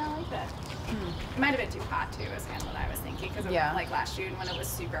 I did not like that. It might have been too hot too, is kind of what I was thinking. Because Yeah. like last June when it was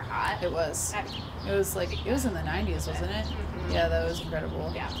super hot. It was. I- It was like it was in the 90s, wasn't it? Mhm. Yeah, that was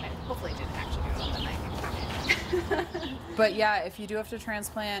incredible. yeah, I hopefully didn't actually do it on the night. But yeah, if you do have to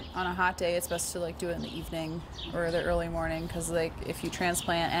transplant on a hot day, it's best to like do it in the evening or the early morning, because like if you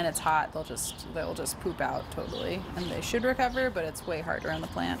transplant and it's hot, they'll just poop out totally, and they should recover, but it's way harder on the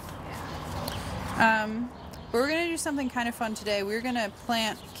plant. But we're gonna do something kind of fun today. We're gonna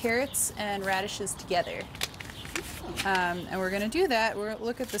plant carrots and radishes together, and we're gonna do that. We're gonna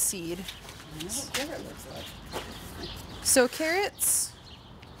look at the seed. I know what carrot looks like. So carrots,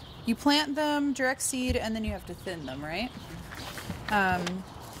 you plant them direct seed, and then you have to thin them, right?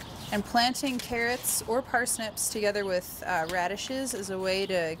 And planting carrots or parsnips together with radishes is a way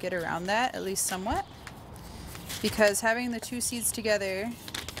to get around that, at least somewhat. Because having the two seeds together,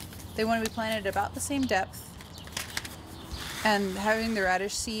 they want to be planted at about the same depth. And having the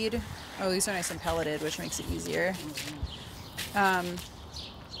radish seed, oh, these are nice and pelleted, which makes it easier.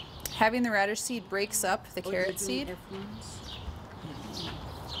 Having the radish seed breaks up the carrot seed.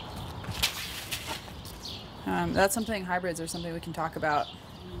 That's something, hybrids are something we can talk about,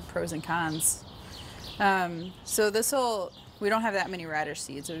 pros and cons. So we don't have that many radish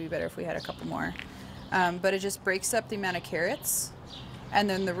seeds. It would be better if we had a couple more. But it just breaks up the amount of carrots. And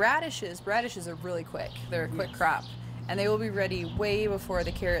then the radishes are really quick. They're a quick crop. And they will be ready way before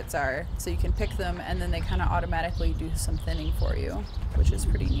the carrots are. So you can pick them, and then they kind of automatically do some thinning for you, which is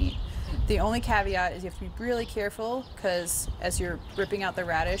pretty neat. The only caveat is you have to be really careful, because as you're ripping out the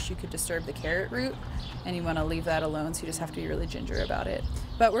radish, you could disturb the carrot root, and you want to leave that alone, so you just have to be really ginger about it.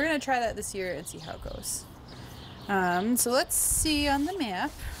 But we're going to try that this year and see how it goes. So let's see on the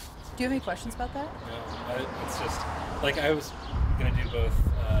map. Do you have any questions about that? No, it's just like I was gonna do both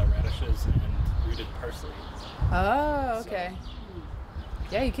radishes and rooted parsley. Oh, okay.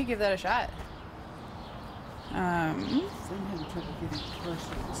 Yeah, you could give that a shot. So I'm having trouble getting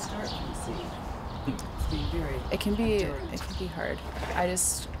parsley to start from seed. It's being very It can be endurance. hard.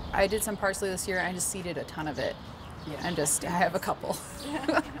 I did some parsley this year, and I just seeded a ton of it. Yeah. And I have a couple.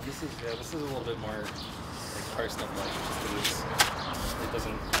 This is a little bit more like parsnip-like, just because it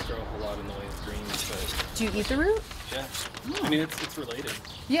doesn't grow a whole lot in the way of greens, but Do you eat the root? yeah. I mean, it's related,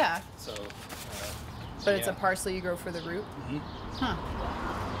 Yeah, so. but it's a yeah. parsley you grow for the root. Mhm. Huh.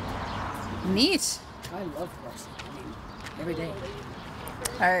 Neat. I love parsley. I mean, every day.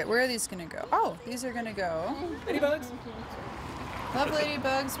 All right, where are these gonna go? Oh, these are gonna go. Ladybugs? Love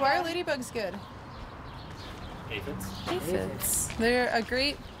ladybugs. Why are ladybugs good? Aphids. Aphids. They're a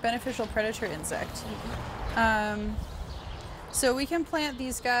great beneficial predator insect. So we can plant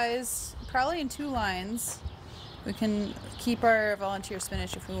these guys probably in 2 lines. We can keep our volunteer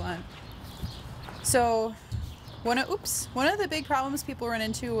spinach if we want. So one of the big problems people run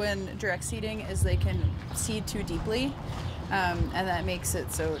into when direct seeding is they can seed too deeply. And that makes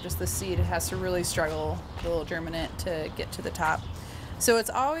it so just the seed has to really struggle, the little germinate, to get to the top. So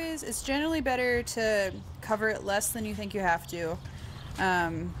it's generally better to cover it less than you think you have to.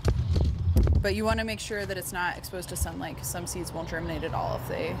 but you want to make sure that it's not exposed to sunlight because some seeds won't germinate at all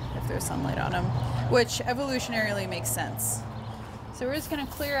if there's sunlight on them, which evolutionarily makes sense. So we're just going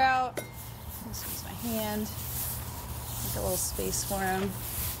to clear out, just use my hand, make a little space for them.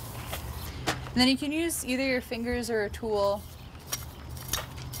 And then you can use either your fingers or a tool.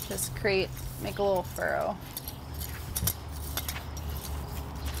 Just make a little furrow.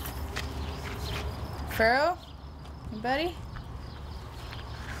 Furrow? Anybody?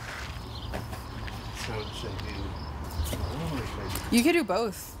 So should I do one or should I You could do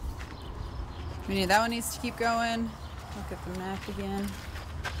both. That one needs to keep going. Look at the map again.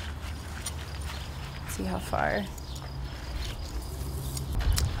 See how far.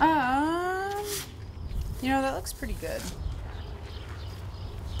 That looks pretty good.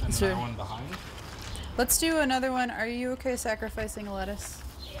 And another one behind? Let's do another one. Are you okay sacrificing a lettuce?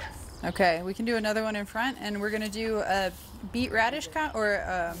 Yes. Okay, we can do another one in front, and we're gonna do a beet radish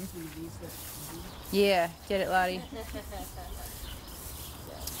yeah, get it, Lottie.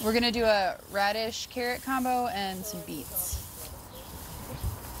 We're gonna do a radish carrot combo and some beets.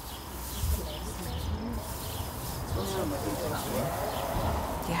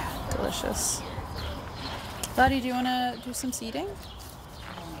 Yeah, delicious. Lottie, do you wanna do some seeding? Let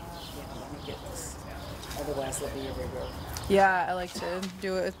me get this. Otherwise, let me everywhere. Yeah, I like to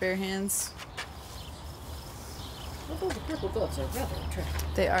do it with bare hands. Although the purple dots are rather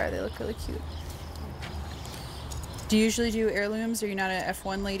attractive. They are, they look really cute. Do you usually do heirlooms? Are you not an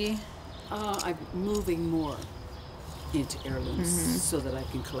F1 lady? I'm moving more into heirlooms so that I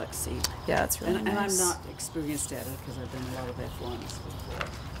can collect seed. Yeah, that's really And nice. I'm not experienced at it because I've done a lot of F1s before.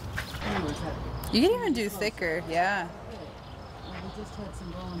 You can even do thicker, yeah. We just had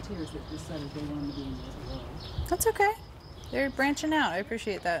some volunteers that decided they wanted to be in the row. That's okay. They're branching out. I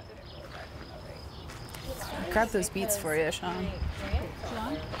appreciate that. I'll grab those beets for you, Sean.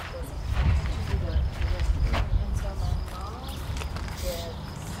 John?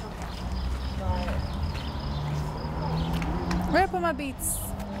 Where put my beets?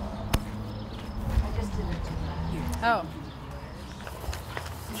 Oh.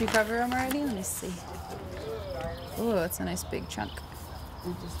 Did you cover them already? Let me see. Ooh, that's a nice big chunk.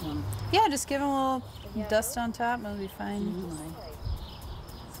 Yeah, just give them a little dust on top. It'll be fine.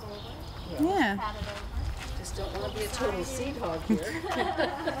 Yeah. Just don't want to be a total seed hog here.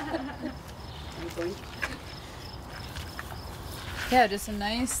 Yeah, just a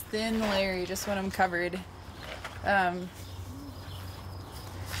nice thin layer. You just want them covered.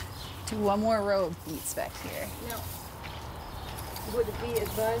 Do one more row of beets back here. Now, would it be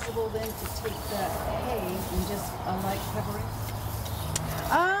advisable then to take that hay and just light cover it?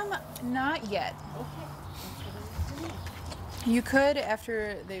 Not yet. Okay. You could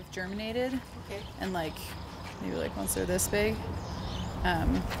after they've germinated. Okay. And maybe once they're this big.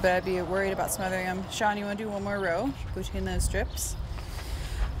 But I'd be worried about smothering them. Sean, you want to do one more row between those strips?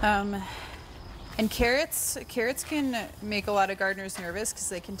 And carrots can make a lot of gardeners nervous because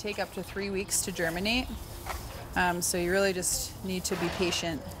they can take up to 3 weeks to germinate. So you really just need to be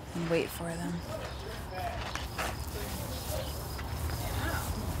patient and wait for them.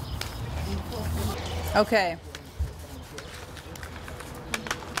 Okay.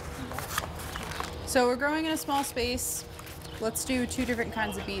 So we're growing in a small space. Let's do 2 different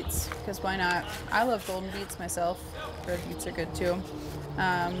kinds of beets because why not? I love golden beets myself. Red beets are good too.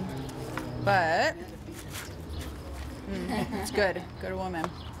 But it's good. Good woman.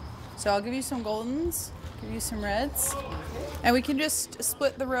 So I'll give you some goldens, give you some reds, and we can just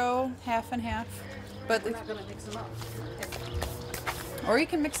split the row half and half. But We're not going to mix them up. or you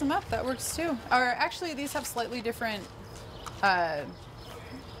can mix them up. That works too. Or actually, these have slightly different. What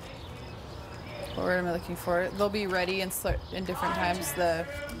word am I looking for? They'll be ready in different times. The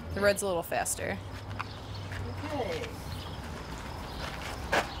red's a little faster. Okay.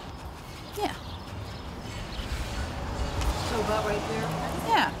 Yeah. So about right there?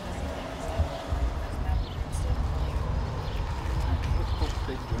 Yeah.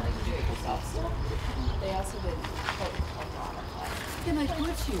 They also did Can I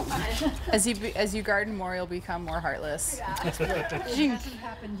put you? As you garden more, you'll become more heartless. It hasn't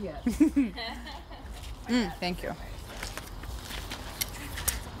happened yet. Thank you.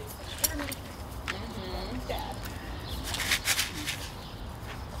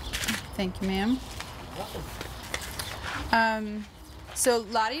 Thank you, ma'am. So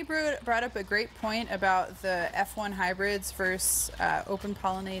Lottie brought up a great point about the F1 hybrids versus open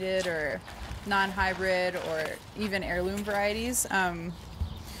pollinated or non-hybrid or even heirloom varieties.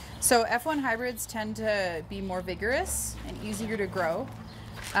 So F1 hybrids tend to be more vigorous and easier to grow.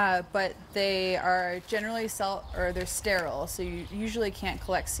 but they are generally they're sterile, so you usually can't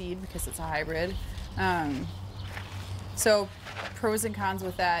collect seed because it's a hybrid. So pros and cons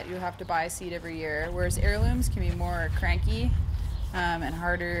with that, you have to buy seed every year, whereas heirlooms can be more cranky and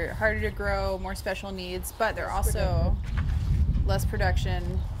harder to grow, more special needs, but they're also less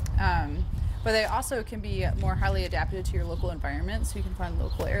production. But they also can be more highly adapted to your local environment, so you can find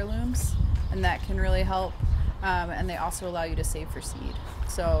local heirlooms, and that can really help. And they also allow you to save for seed.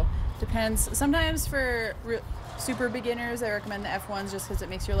 So depends. Sometimes for super beginners, I recommend the F1s just because it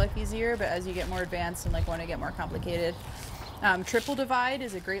makes your life easier. But as you get more advanced and like want to get more complicated, Triple Divide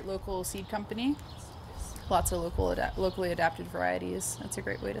is a great local seed company. Lots of locally adapted varieties. That's a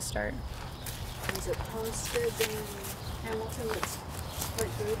great way to start. Is it Homestead in Hamilton that's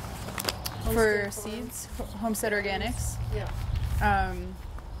quite good? For Homestead seeds, Homestead Organics. Yeah. I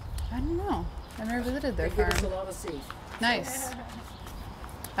don't know. I've never visited their They give us a farm. lot of seeds. Nice.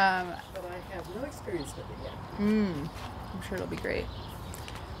 But I have no experience with it yet. I'm sure it'll be great.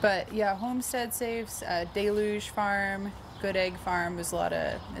 But yeah, Homestead saves, Deluge Farm, Good Egg Farm. There's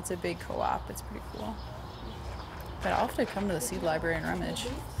it's a big co-op. It's pretty cool. But I'll have to come to the seed library and rummage.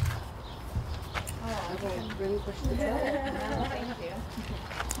 I will really push the Thank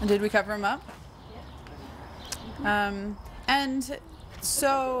you. Did we cover them up? And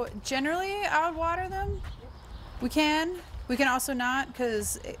so generally I would water them. We can also not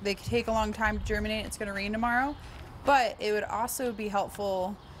because they take a long time to germinate. It's going to rain tomorrow. But it would also be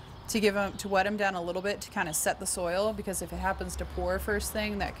helpful to wet them down a little bit to kind of set the soil, because if it happens to pour first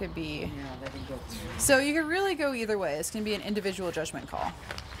thing, that could be... Yeah, let me go through. So you could really go either way. It's going to be an individual judgment call.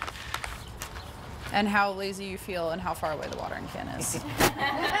 And how lazy you feel and how far away the watering can is. It's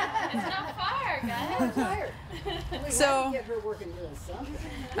not far, guys. I'm tired. So- We get her working doing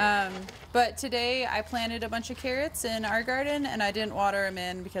something. But today I planted a bunch of carrots in our garden and I didn't water them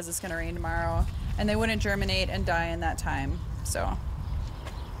in because it's going to rain tomorrow. And they wouldn't germinate and die in that time. So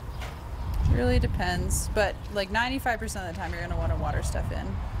it really depends. But like 95% of the time you're going to want to water stuff in.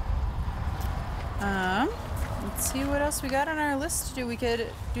 Let's see what else we got on our list to do. We could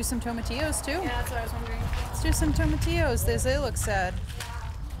do some tomatillos too. Yeah, that's what I was wondering. Let's do some tomatillos. They look sad.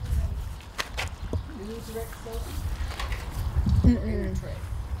 You need direct soap? Or in a tray?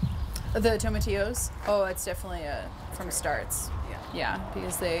 The tomatillos? Oh, it's definitely from starts. Yeah. Yeah,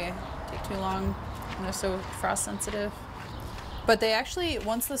 because they take too long and they're so frost sensitive. But they actually,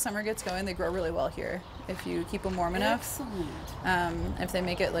 once the summer gets going, they grow really well here if you keep them warm enough. Excellent. If they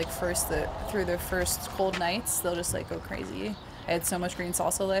make it like through their first cold nights, they'll just like go crazy. I had so much green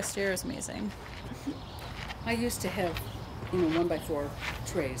salsa last year; it was amazing. I used to have, 1x4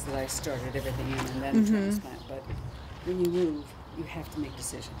 trays that I started everything in and then transplant. But when you move, you have to make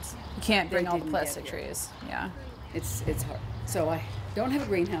decisions. You can't bring They all the didn't get plastic here. trays. Yeah. It's hard. So I don't have a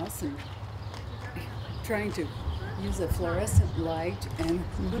greenhouse and trying to use a fluorescent light and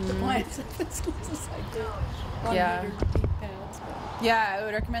put the plants up as close as I do. Yeah. 100 feet pads, but Yeah, I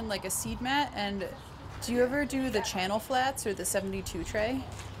would recommend like a seed mat. And do you ever do the channel flats or the 72 tray?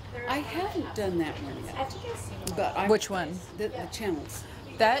 I haven't done that one yet. But I Which one? The channels.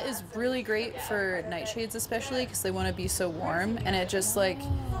 That is really great for nightshades, especially because they want to be so warm, and it just like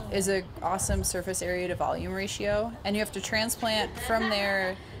is a awesome surface area to volume ratio. And you have to transplant from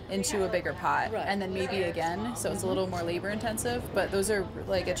there into a bigger pot, Right. and then maybe again, so it's a little more labor intensive. But those are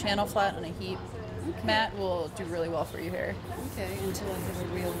like a channel flat and a heat mat will do really well for you here. Okay, until I have a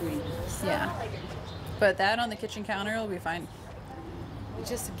real greenhouse. Yeah, but that on the kitchen counter will be fine.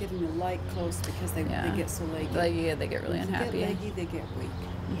 Just to get them the light close because they Yeah. get so leggy. Like yeah, they get really If unhappy. they get leggy, they get weak.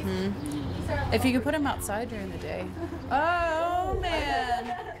 If you could put them outside during the day. Oh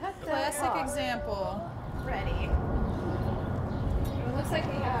man, classic example. Ready. It looks like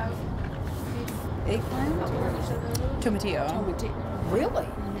we have Eggplant? Tomatillo. Tomatillo. Really?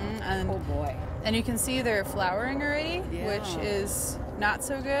 And Oh boy. And you can see they're flowering already, Yeah. which is not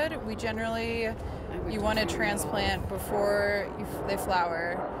so good. We generally, would you want to do transplant before they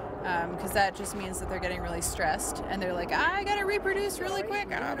flower, because that just means that they're getting really stressed and they're like, I gotta reproduce really quick.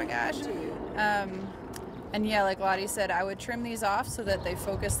 Oh my gosh. And yeah, like Lottie said, I would trim these off so that they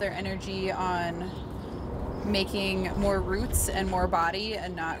focus their energy on making more roots and more body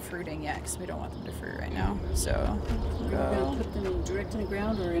and not fruiting yet, because we don't want them to fruit right now. So You're going to put them direct in the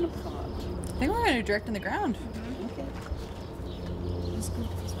ground or in a pot? I think we're going to do direct in the ground. Okay.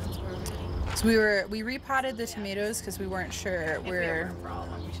 So we repotted the tomatoes because we weren't sure where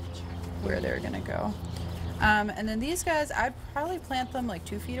they were gonna go. And then these guys, I'd probably plant them like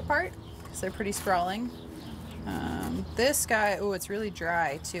 2 feet apart because they're pretty sprawling. This guy, oh, it's really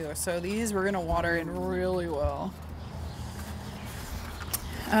dry too. So these we're gonna water in really well.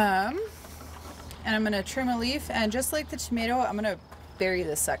 And I'm gonna trim a leaf, and just like the tomato, I'm gonna bury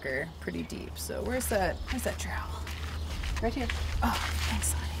this sucker pretty deep. So where's that trowel? Right here. Oh,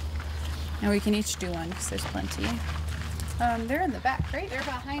 thanks, honey. And we can each do one because there's plenty. They're in the back, right? They're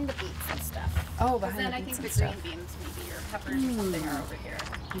behind the beets and stuff. Oh, Because behind then the I beets think and the stuff. green beans, maybe, or peppers or something are over here.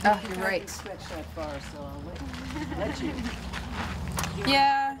 Oh, you're right. Stretch that far, so I'll let you.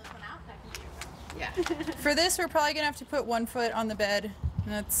 Yeah. This one out, that can be over. Yeah. For this, we're probably gonna have to put 1 foot on the bed.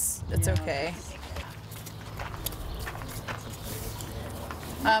 And it's Yeah. okay.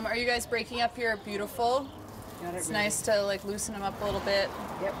 Are you guys breaking up your beautiful? Got it It's ready. nice to like loosen them up a little bit.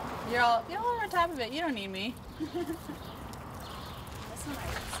 Yep. You're all on top of it. You don't need me. This one I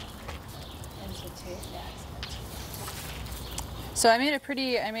just engitate. Yeah, So I made a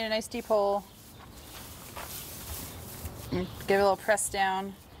nice deep hole. Give it a little press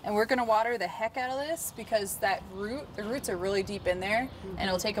down. And we're gonna water the heck out of this because the roots are really deep in there, and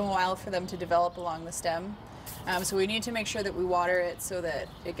it'll take them a while for them to develop along the stem. So we need to make sure that we water it so that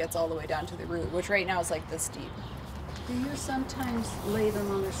it gets all the way down to the root, which right now is like this deep. Do you sometimes lay them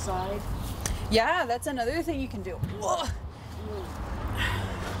on their side? Yeah, that's another thing you can do. Whoa.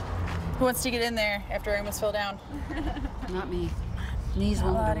 Who wants to get in there after I almost fell down? Not me. Knees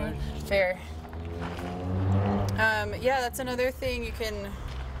won't do it. Fair. Yeah, that's another thing. You can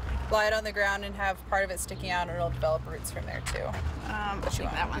lie it on the ground and have part of it sticking out, and it'll develop roots from there too. What you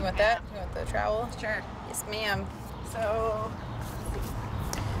want? that one. You want Yeah. that? You want the trowel? Sure. Yes, ma'am. So,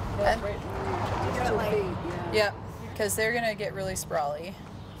 That's And- right. You got it, like- Yeah. Yep, because they're gonna get really sprawly.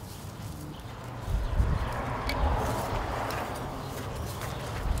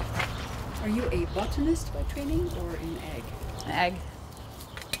 Are you a botanist by training or in ag? Egg.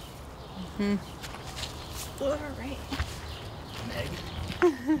 all right.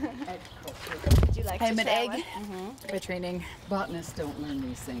 Agriculture. Would you like I'm to an share egg. one? By training. Botanists don't learn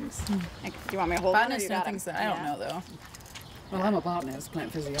these things. Do you want me to hold one? or Botanists you know got things it? that I don't Yeah. know though. Well, I'm a botanist,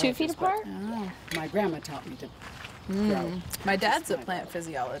 plant physiologist. 2 feet but apart? Oh. My grandma taught me to grow. My dad's a Just plant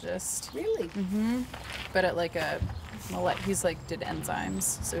physiologist, Really? but at like he's like did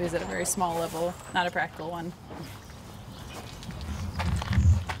enzymes, so he's at a very small level, not a practical one.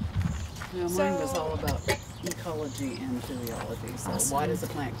 No, mine was all about ecology and physiology. So why does a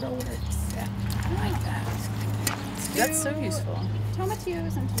plant grow where it's at? I like that. That's so Do useful.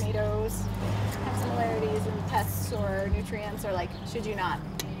 Tomatoes and tomatoes have similarities in pests or nutrients, or like should you not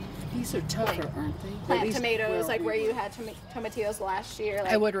These are tougher, aren't they? plant These- tomatoes well, like where you had tomatillos last year?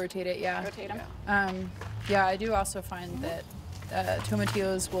 Like I would rotate it, yeah. rotate them. Yeah, I do also find that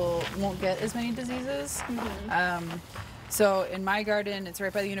tomatillos won't get as many diseases. So in my garden, it's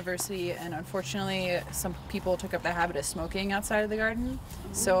right by the university, and unfortunately, some people took up the habit of smoking outside of the garden.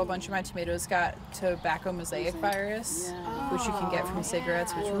 So a bunch of my tomatoes got tobacco mosaic virus, Yeah. which you can get from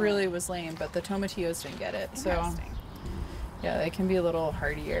cigarettes, which really was lame. But the tomatillos didn't get it. So Interesting. yeah, they can be a little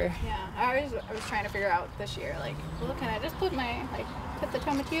hardier. Yeah, I was trying to figure out this year, like, well, can I just put the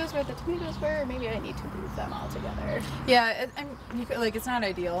tomatillos where the tomatoes were, or maybe I need to move them all together. Yeah, it's not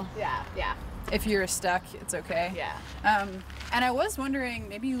ideal. Yeah, yeah, If you're stuck, it's okay. yeah. And I was wondering,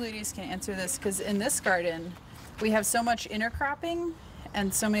 maybe you ladies can answer this, because in this garden, we have so much intercropping,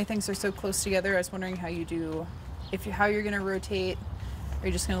 and so many things are so close together. I was wondering how you do, how you're going to rotate, or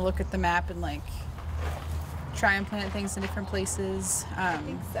you're just going to look at the map and like try and plant things in different places. I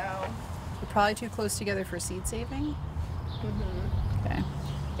think so. We're probably too close together for seed saving. Okay.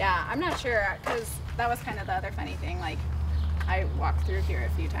 Yeah, I'm not sure, because that was kind of the other funny thing. Like, I walked through here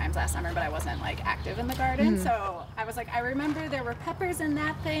a few times last summer, but I wasn't like active in the garden. So I was like, I remember there were peppers in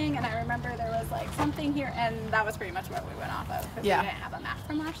that thing, and I remember there was like something here, and that was pretty much what we went off of, because Yeah. we didn't have a map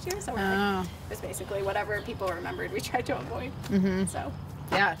from last year. So we're Oh. like, it was basically whatever people remembered, we tried to avoid. So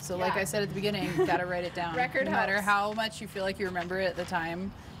Yeah, so like Yeah. I said at the beginning, you gotta write it down. Record no matter helps. how much you feel like you remember it at the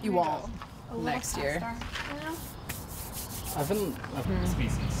time, you There you won't a little next year. faster. Yeah. I've been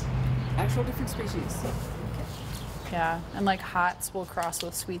species. Actual different species. Yeah, and like hots will cross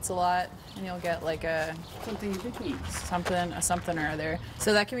with sweets a lot, and you'll get like Something in between. something or other.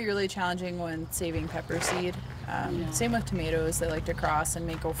 So that can be really challenging when saving pepper seed. Same with tomatoes; they like to cross and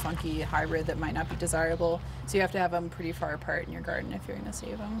make a funky hybrid that might not be desirable. So you have to have them pretty far apart in your garden if you're going to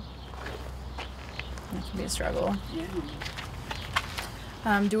save them. That can be a struggle. Yeah.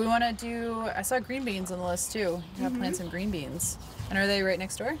 Do we want to do? I saw green beans on the list too. You have to plant some green beans, and are they right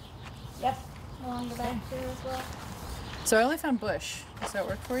next door? Yep. Along the back here as well. So I only found bush. Does that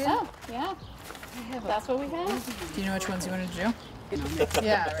work for you? Oh, yeah. That's what we have. Do you know which ones you wanted to do?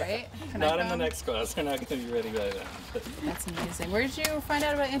 Yeah, right? Not in the Connect them? next class. They're not going to be ready by then. That's amazing. Where did you find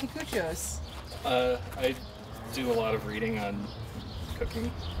out about anticuchos? I do a lot of reading on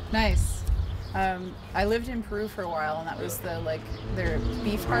cooking. Nice. I lived in Peru for a while, and that was their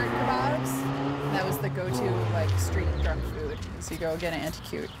beef heart kebabs. And that was the go-to street drunk food. So you go get an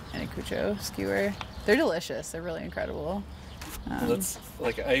anticucho skewer. They're delicious. They're really incredible. That's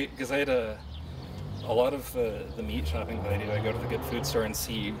because I had a lot of the meat shopping that I do. I go to the good food store and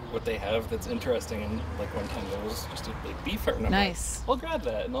see what they have that's interesting. And one time there was just a big beef heart, and I'm Nice. like, I'll grab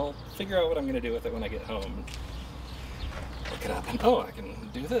that, and I'll figure out what I'm going to do with it when I get home. Look it up, and I can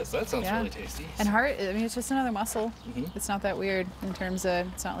do this. That sounds really tasty. And heart, I mean, it's just another muscle. Mhm. It's not that weird in terms of,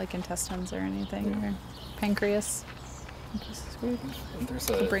 it's not like intestines or anything, or pancreas. It's just weird. And there's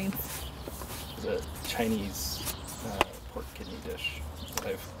The a brain. Chinese pork kidney dish that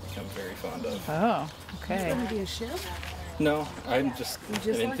I've become very fond of. Oh, You okay. want to be a chef? No, I'm just an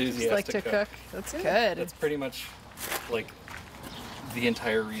just like- enthusiastic Just like to cook. That's good. That's pretty much the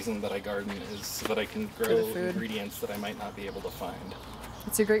entire reason that I garden is so that I can the grow food. ingredients that I might not be able to find.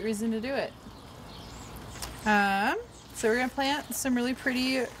 It's a great reason to do it. So we're gonna plant some really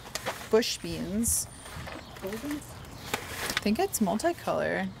pretty bush beans. Golden? I think it's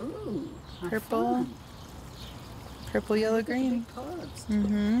multicolor. Ooh. how Purple, fun. purple, yellow, Look at the green. big pods.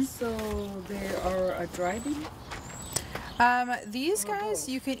 Mm-hmm. So they are a dry bean? These guys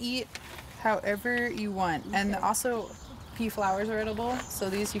you can eat however you want, and also pea flowers are edible. So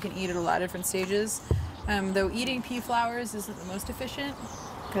these you can eat at a lot of different stages. Though eating pea flowers isn't the most efficient,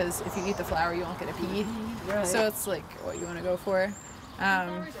 because if you eat the flower, you won't get a pea. Right. So it's like what you want to go for.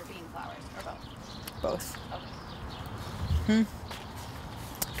 Flowers or bean flowers or both? Both.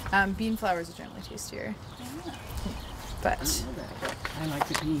 Bean flowers are generally tastier, but. I know that, but I like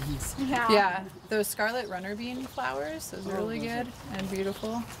the beans. Yeah, those scarlet runner bean flowers, those are really those good and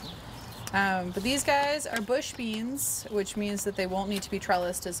beautiful. But these guys are bush beans, which means that they won't need to be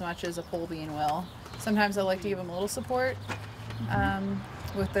trellised as much as a pole bean will. Sometimes I like to give them a little support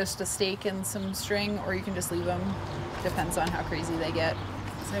with just a stake and some string, or you can just leave them. Depends on how crazy they get.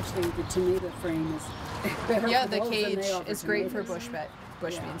 It's actually the tomato frame is better Yeah, for the those than cage they are is great for tomatoes.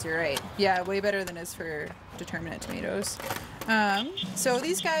 bush Yeah. beans, you're right. Yeah, way better than it is for determinate tomatoes. So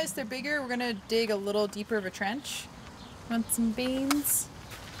these guys, they're bigger. We're gonna dig a little deeper of a trench. Want some beans?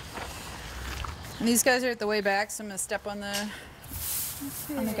 And these guys are at the way back, so I'm gonna step on the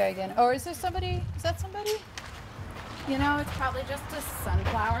guy again. Oh, is there somebody? Is that somebody? You know, it's probably just a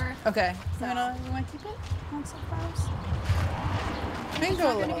sunflower. Okay. So- You wanna keep it? Want some flowers? We can It's go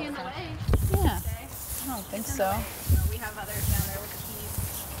a not little. going to be in the front. way. Yeah. today. I don't think It's in so. the way. No, we have others down there with the keys.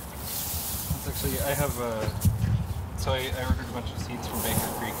 It's actually, I have so I ordered a bunch of seeds from Baker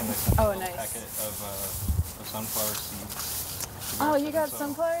Creek, and they sent me a little nice. packet of sunflower seeds. Oh, you got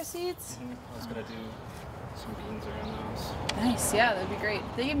sunflower seeds? I was gonna do some beans around those. Nice, yeah, that'd be great.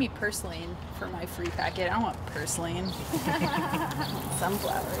 They give me purslane for my free packet. I want purslane.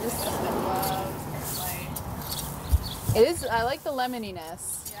 Sunflowers. I love purslane. It is, I like the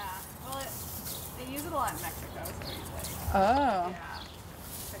lemoniness. Yeah. Well, they use it a lot in Mexico, so it's like, Oh. yeah.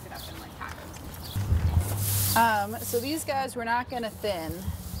 Pick it up in like tacos. So these guys we're not gonna thin.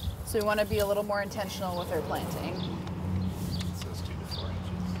 So we want to be a little more intentional with our planting. It says 2 to 4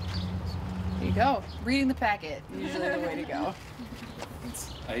 inches. There you go. Reading the packet, usually the way to go.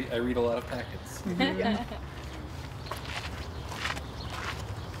 I read a lot of packets.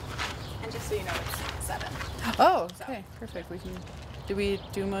 And just so you know, it's 7. Oh, okay, perfect. Did we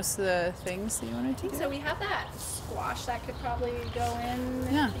do most of the things that you wanted to do? So we have that squash that could probably go in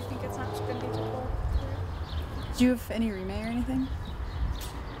Yeah. if you think it's not going to be too cold. Do you have any remay or anything?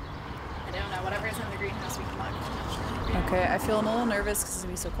 I don't know. Whatever's in the greenhouse, we can look. Okay, I feel a little nervous because it's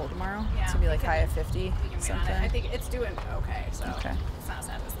gonna be so cold tomorrow. Yeah, It's gonna be like we high can- of 50 We can be on something. it. I think it's doing okay, so Okay. it's not as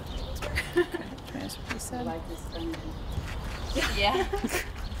sad as the tomatoes were. That's what you I said. like this onion. Yeah.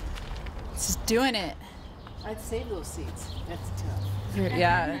 It's just doing it. I'd save those seeds. That's tough.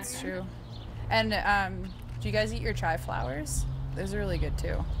 Yeah, that's true. And do you guys eat your chai flowers? Those are really good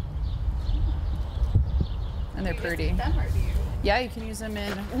too. And they're Do you just pretty. eat them, or do you? Yeah, you can use them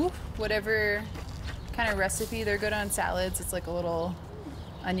in whatever kind of recipe. They're good on salads. It's like a little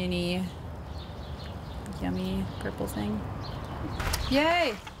oniony, yummy purple thing.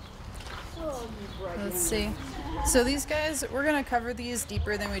 Yay! Oh, you bright Let's young. see. So these guys, we're gonna cover these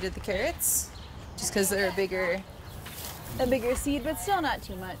deeper than we did the carrots, just because they're a bigger seed, but still not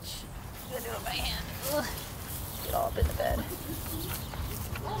too much. I'm gonna do it by hand. Ugh. Get all up in the bed.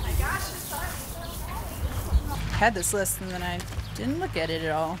 Oh my gosh! Just thought it was so I had this list and then I didn't look at it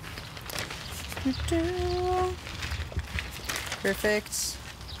at all. Perfect.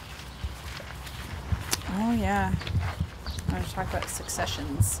 Oh yeah. I want to talk about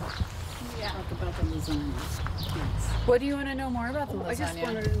successions. Yeah. Talk about the lasagna. these. What do you want to know more about the lasagna? I just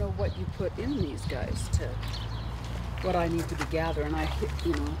wanted to know what you put in these guys to what I need to be gathering. I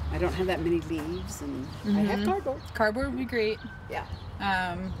don't have that many leaves, and I have cardboard. Cardboard would be great. Yeah.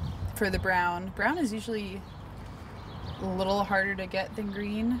 For the brown. Brown is usually a little harder to get than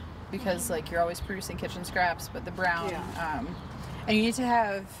green because like you're always producing kitchen scraps, but the brown, and you need to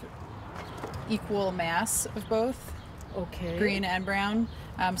have equal mass of both. Okay. Green and brown.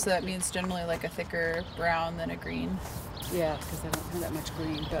 So that means generally like a thicker brown than a green. Yeah, because I don't have that much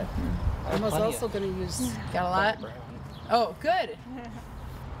green, but I was also going to use. Got a lot? Brown. Oh, good.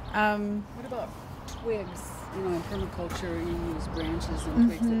 What about twigs? You know, in permaculture, you use branches and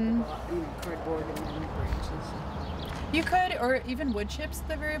twigs at the bottom, cardboard and then branches. You could, or even wood chips at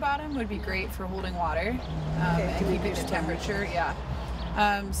the very bottom would be great for holding water and keeping the temperature. Yeah.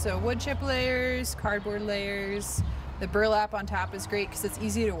 So wood chip layers, cardboard layers. The burlap on top is great because it's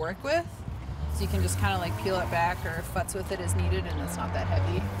easy to work with. So you can just kind of like peel it back or futz with it as needed, and it's not that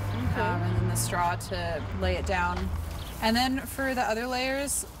heavy. And then the straw to lay it down. And then for the other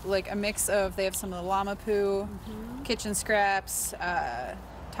layers, like a mix of, they have some of the llama poo, kitchen scraps,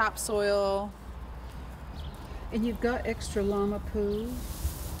 topsoil. And you've got extra llama poo.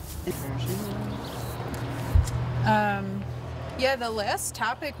 Yeah, the last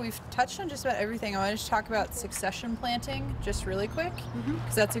topic, we've touched on just about everything. I wanted to talk about succession planting just really quick,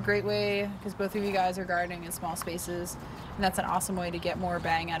 because that's a great way, because both of you guys are gardening in small spaces, and that's an awesome way to get more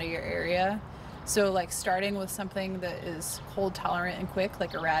bang out of your area. So like starting with something that is cold tolerant and quick,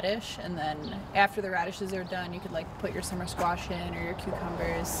 like a radish, and then after the radishes are done, you could like put your summer squash in or your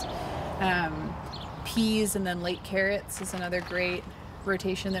cucumbers. Peas and then late carrots is another great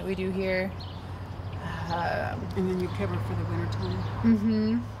rotation that we do here. And then you cover for the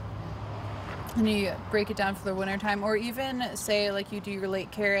wintertime. And you break it down for the wintertime, or even say like you do your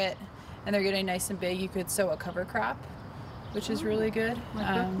late carrot and they're getting nice and big, you could sow a cover crop, which is really good. Like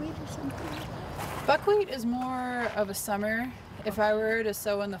buckwheat or something? Buckwheat is more of a summer. If I were to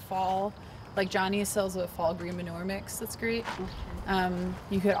sow in the fall, like Johnny sells a fall green manure mix, that's great.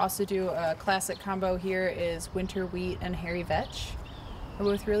 You could also do a classic combo here is winter wheat and hairy vetch. Are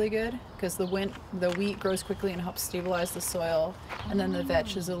both really good because the wheat grows quickly and helps stabilize the soil, and then the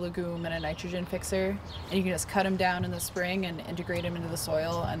vetch is a legume and a nitrogen fixer, and you can just cut them down in the spring and integrate them into the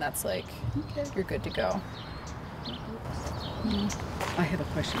soil, and that's like you're good to go. I have a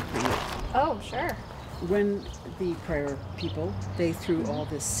question for you. Oh, sure. When the prior people, they threw all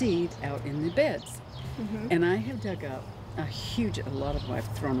this seed out in the beds, and I have dug up a lot of them I've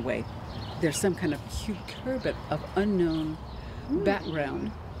thrown away. There's some kind of cucurbit of unknown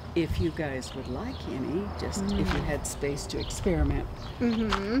background. If you guys would like any, just if you had space to experiment,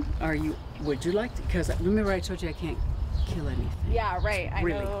 would you like to? Because remember I told you I can't kill anything. Yeah, right. I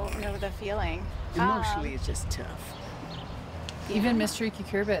Really. know the feeling. Emotionally, it's just tough. Even mystery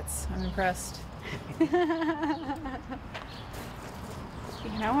cucurbits, I'm impressed.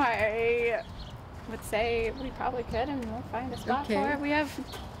 I would say we probably could, and we'll find a spot for it. We have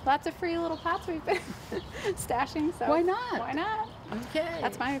lots of free little pots we've been stashing, so Why not? Why not? Okay.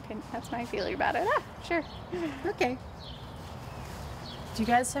 That's my opinion. That's my feeling about it. Sure. Okay. Do you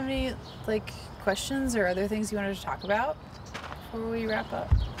guys have any like questions or other things you wanted to talk about before we wrap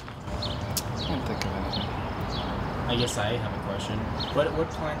up? I can't think of anything. I guess I have a question. What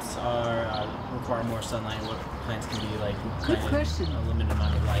plants require more sunlight? What plants can be like Good question. a limited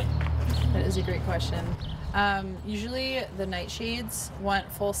amount of light? That is a great question. Usually the nightshades want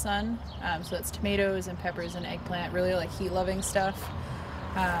full sun, so it's tomatoes and peppers and eggplant, really like heat-loving stuff.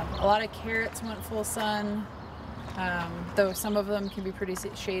 A lot of carrots want full sun, though some of them can be pretty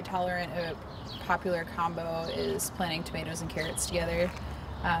shade tolerant. A popular combo is planting tomatoes and carrots together.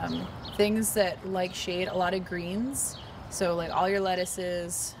 Things that like shade, a lot of greens, so like all your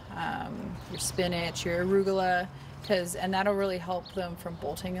lettuces, your spinach, your arugula, and that'll really help them from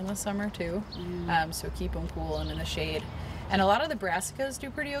bolting in the summer too. So keep them cool and in the shade. And a lot of the brassicas do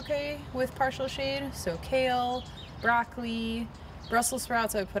pretty okay with partial shade. So kale, broccoli, Brussels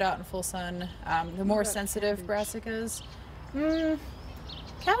sprouts I would put out in full sun. The more sensitive brassicas,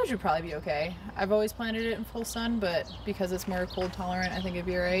 cabbage would probably be okay. I've always planted it in full sun, but because it's more cold tolerant, I think it'd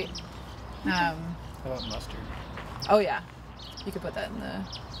be alright. How about mustard? Oh yeah, you could put that in the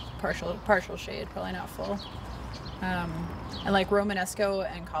partial shade, probably not full. And like Romanesco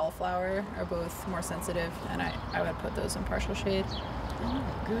and cauliflower are both more sensitive, and I would put those in partial shade. Oh,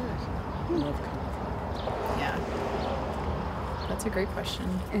 good. I love cauliflower. Yeah, that's a great question.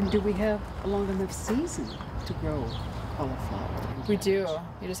 And do we have a long enough season to grow cauliflower? We do.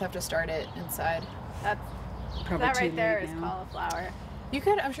 You just have to start it inside. That's Probably that too right there late is now. cauliflower.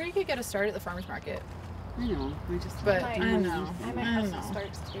 I'm sure you could get a start at the farmer's market. I know. I just. But I know. I might have some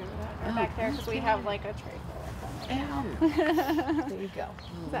starts too that are back there because we have like a tray full of them. Ow. There you go.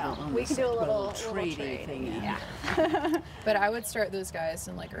 So we can do a little trading. thing. Yeah. But I would start those guys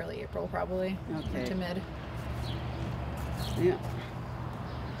in like early April probably. Okay. To mid. Yeah.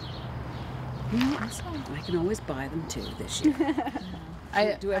 Awesome. I can always buy them too this year.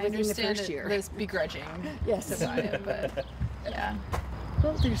 I Do everything the understand first year. this begrudging Yes. to buy it, but yeah.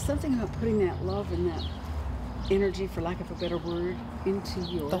 Well, there's something about putting that love and that energy, for lack of a better word, into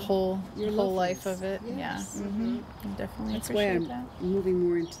your The whole your whole loved life ones. of it. Yes. Yeah. I definitely That's why appreciate I'm that. moving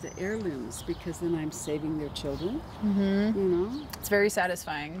more into the heirlooms, because then I'm saving their children. You know, It's very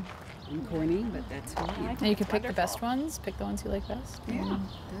satisfying. I'm corny, but that's who I am. And you can pick the best ones, pick the ones you like best. Yeah, and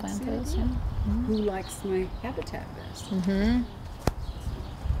that's plant the those. idea. Yeah. Who likes my habitat best? Mm-hmm.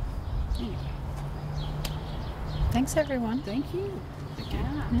 Anyway, Thanks everyone. thank you. Yeah.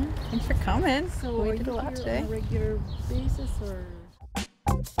 Yeah, thanks for coming. So we are did a you lot here today. on a regular basis, or?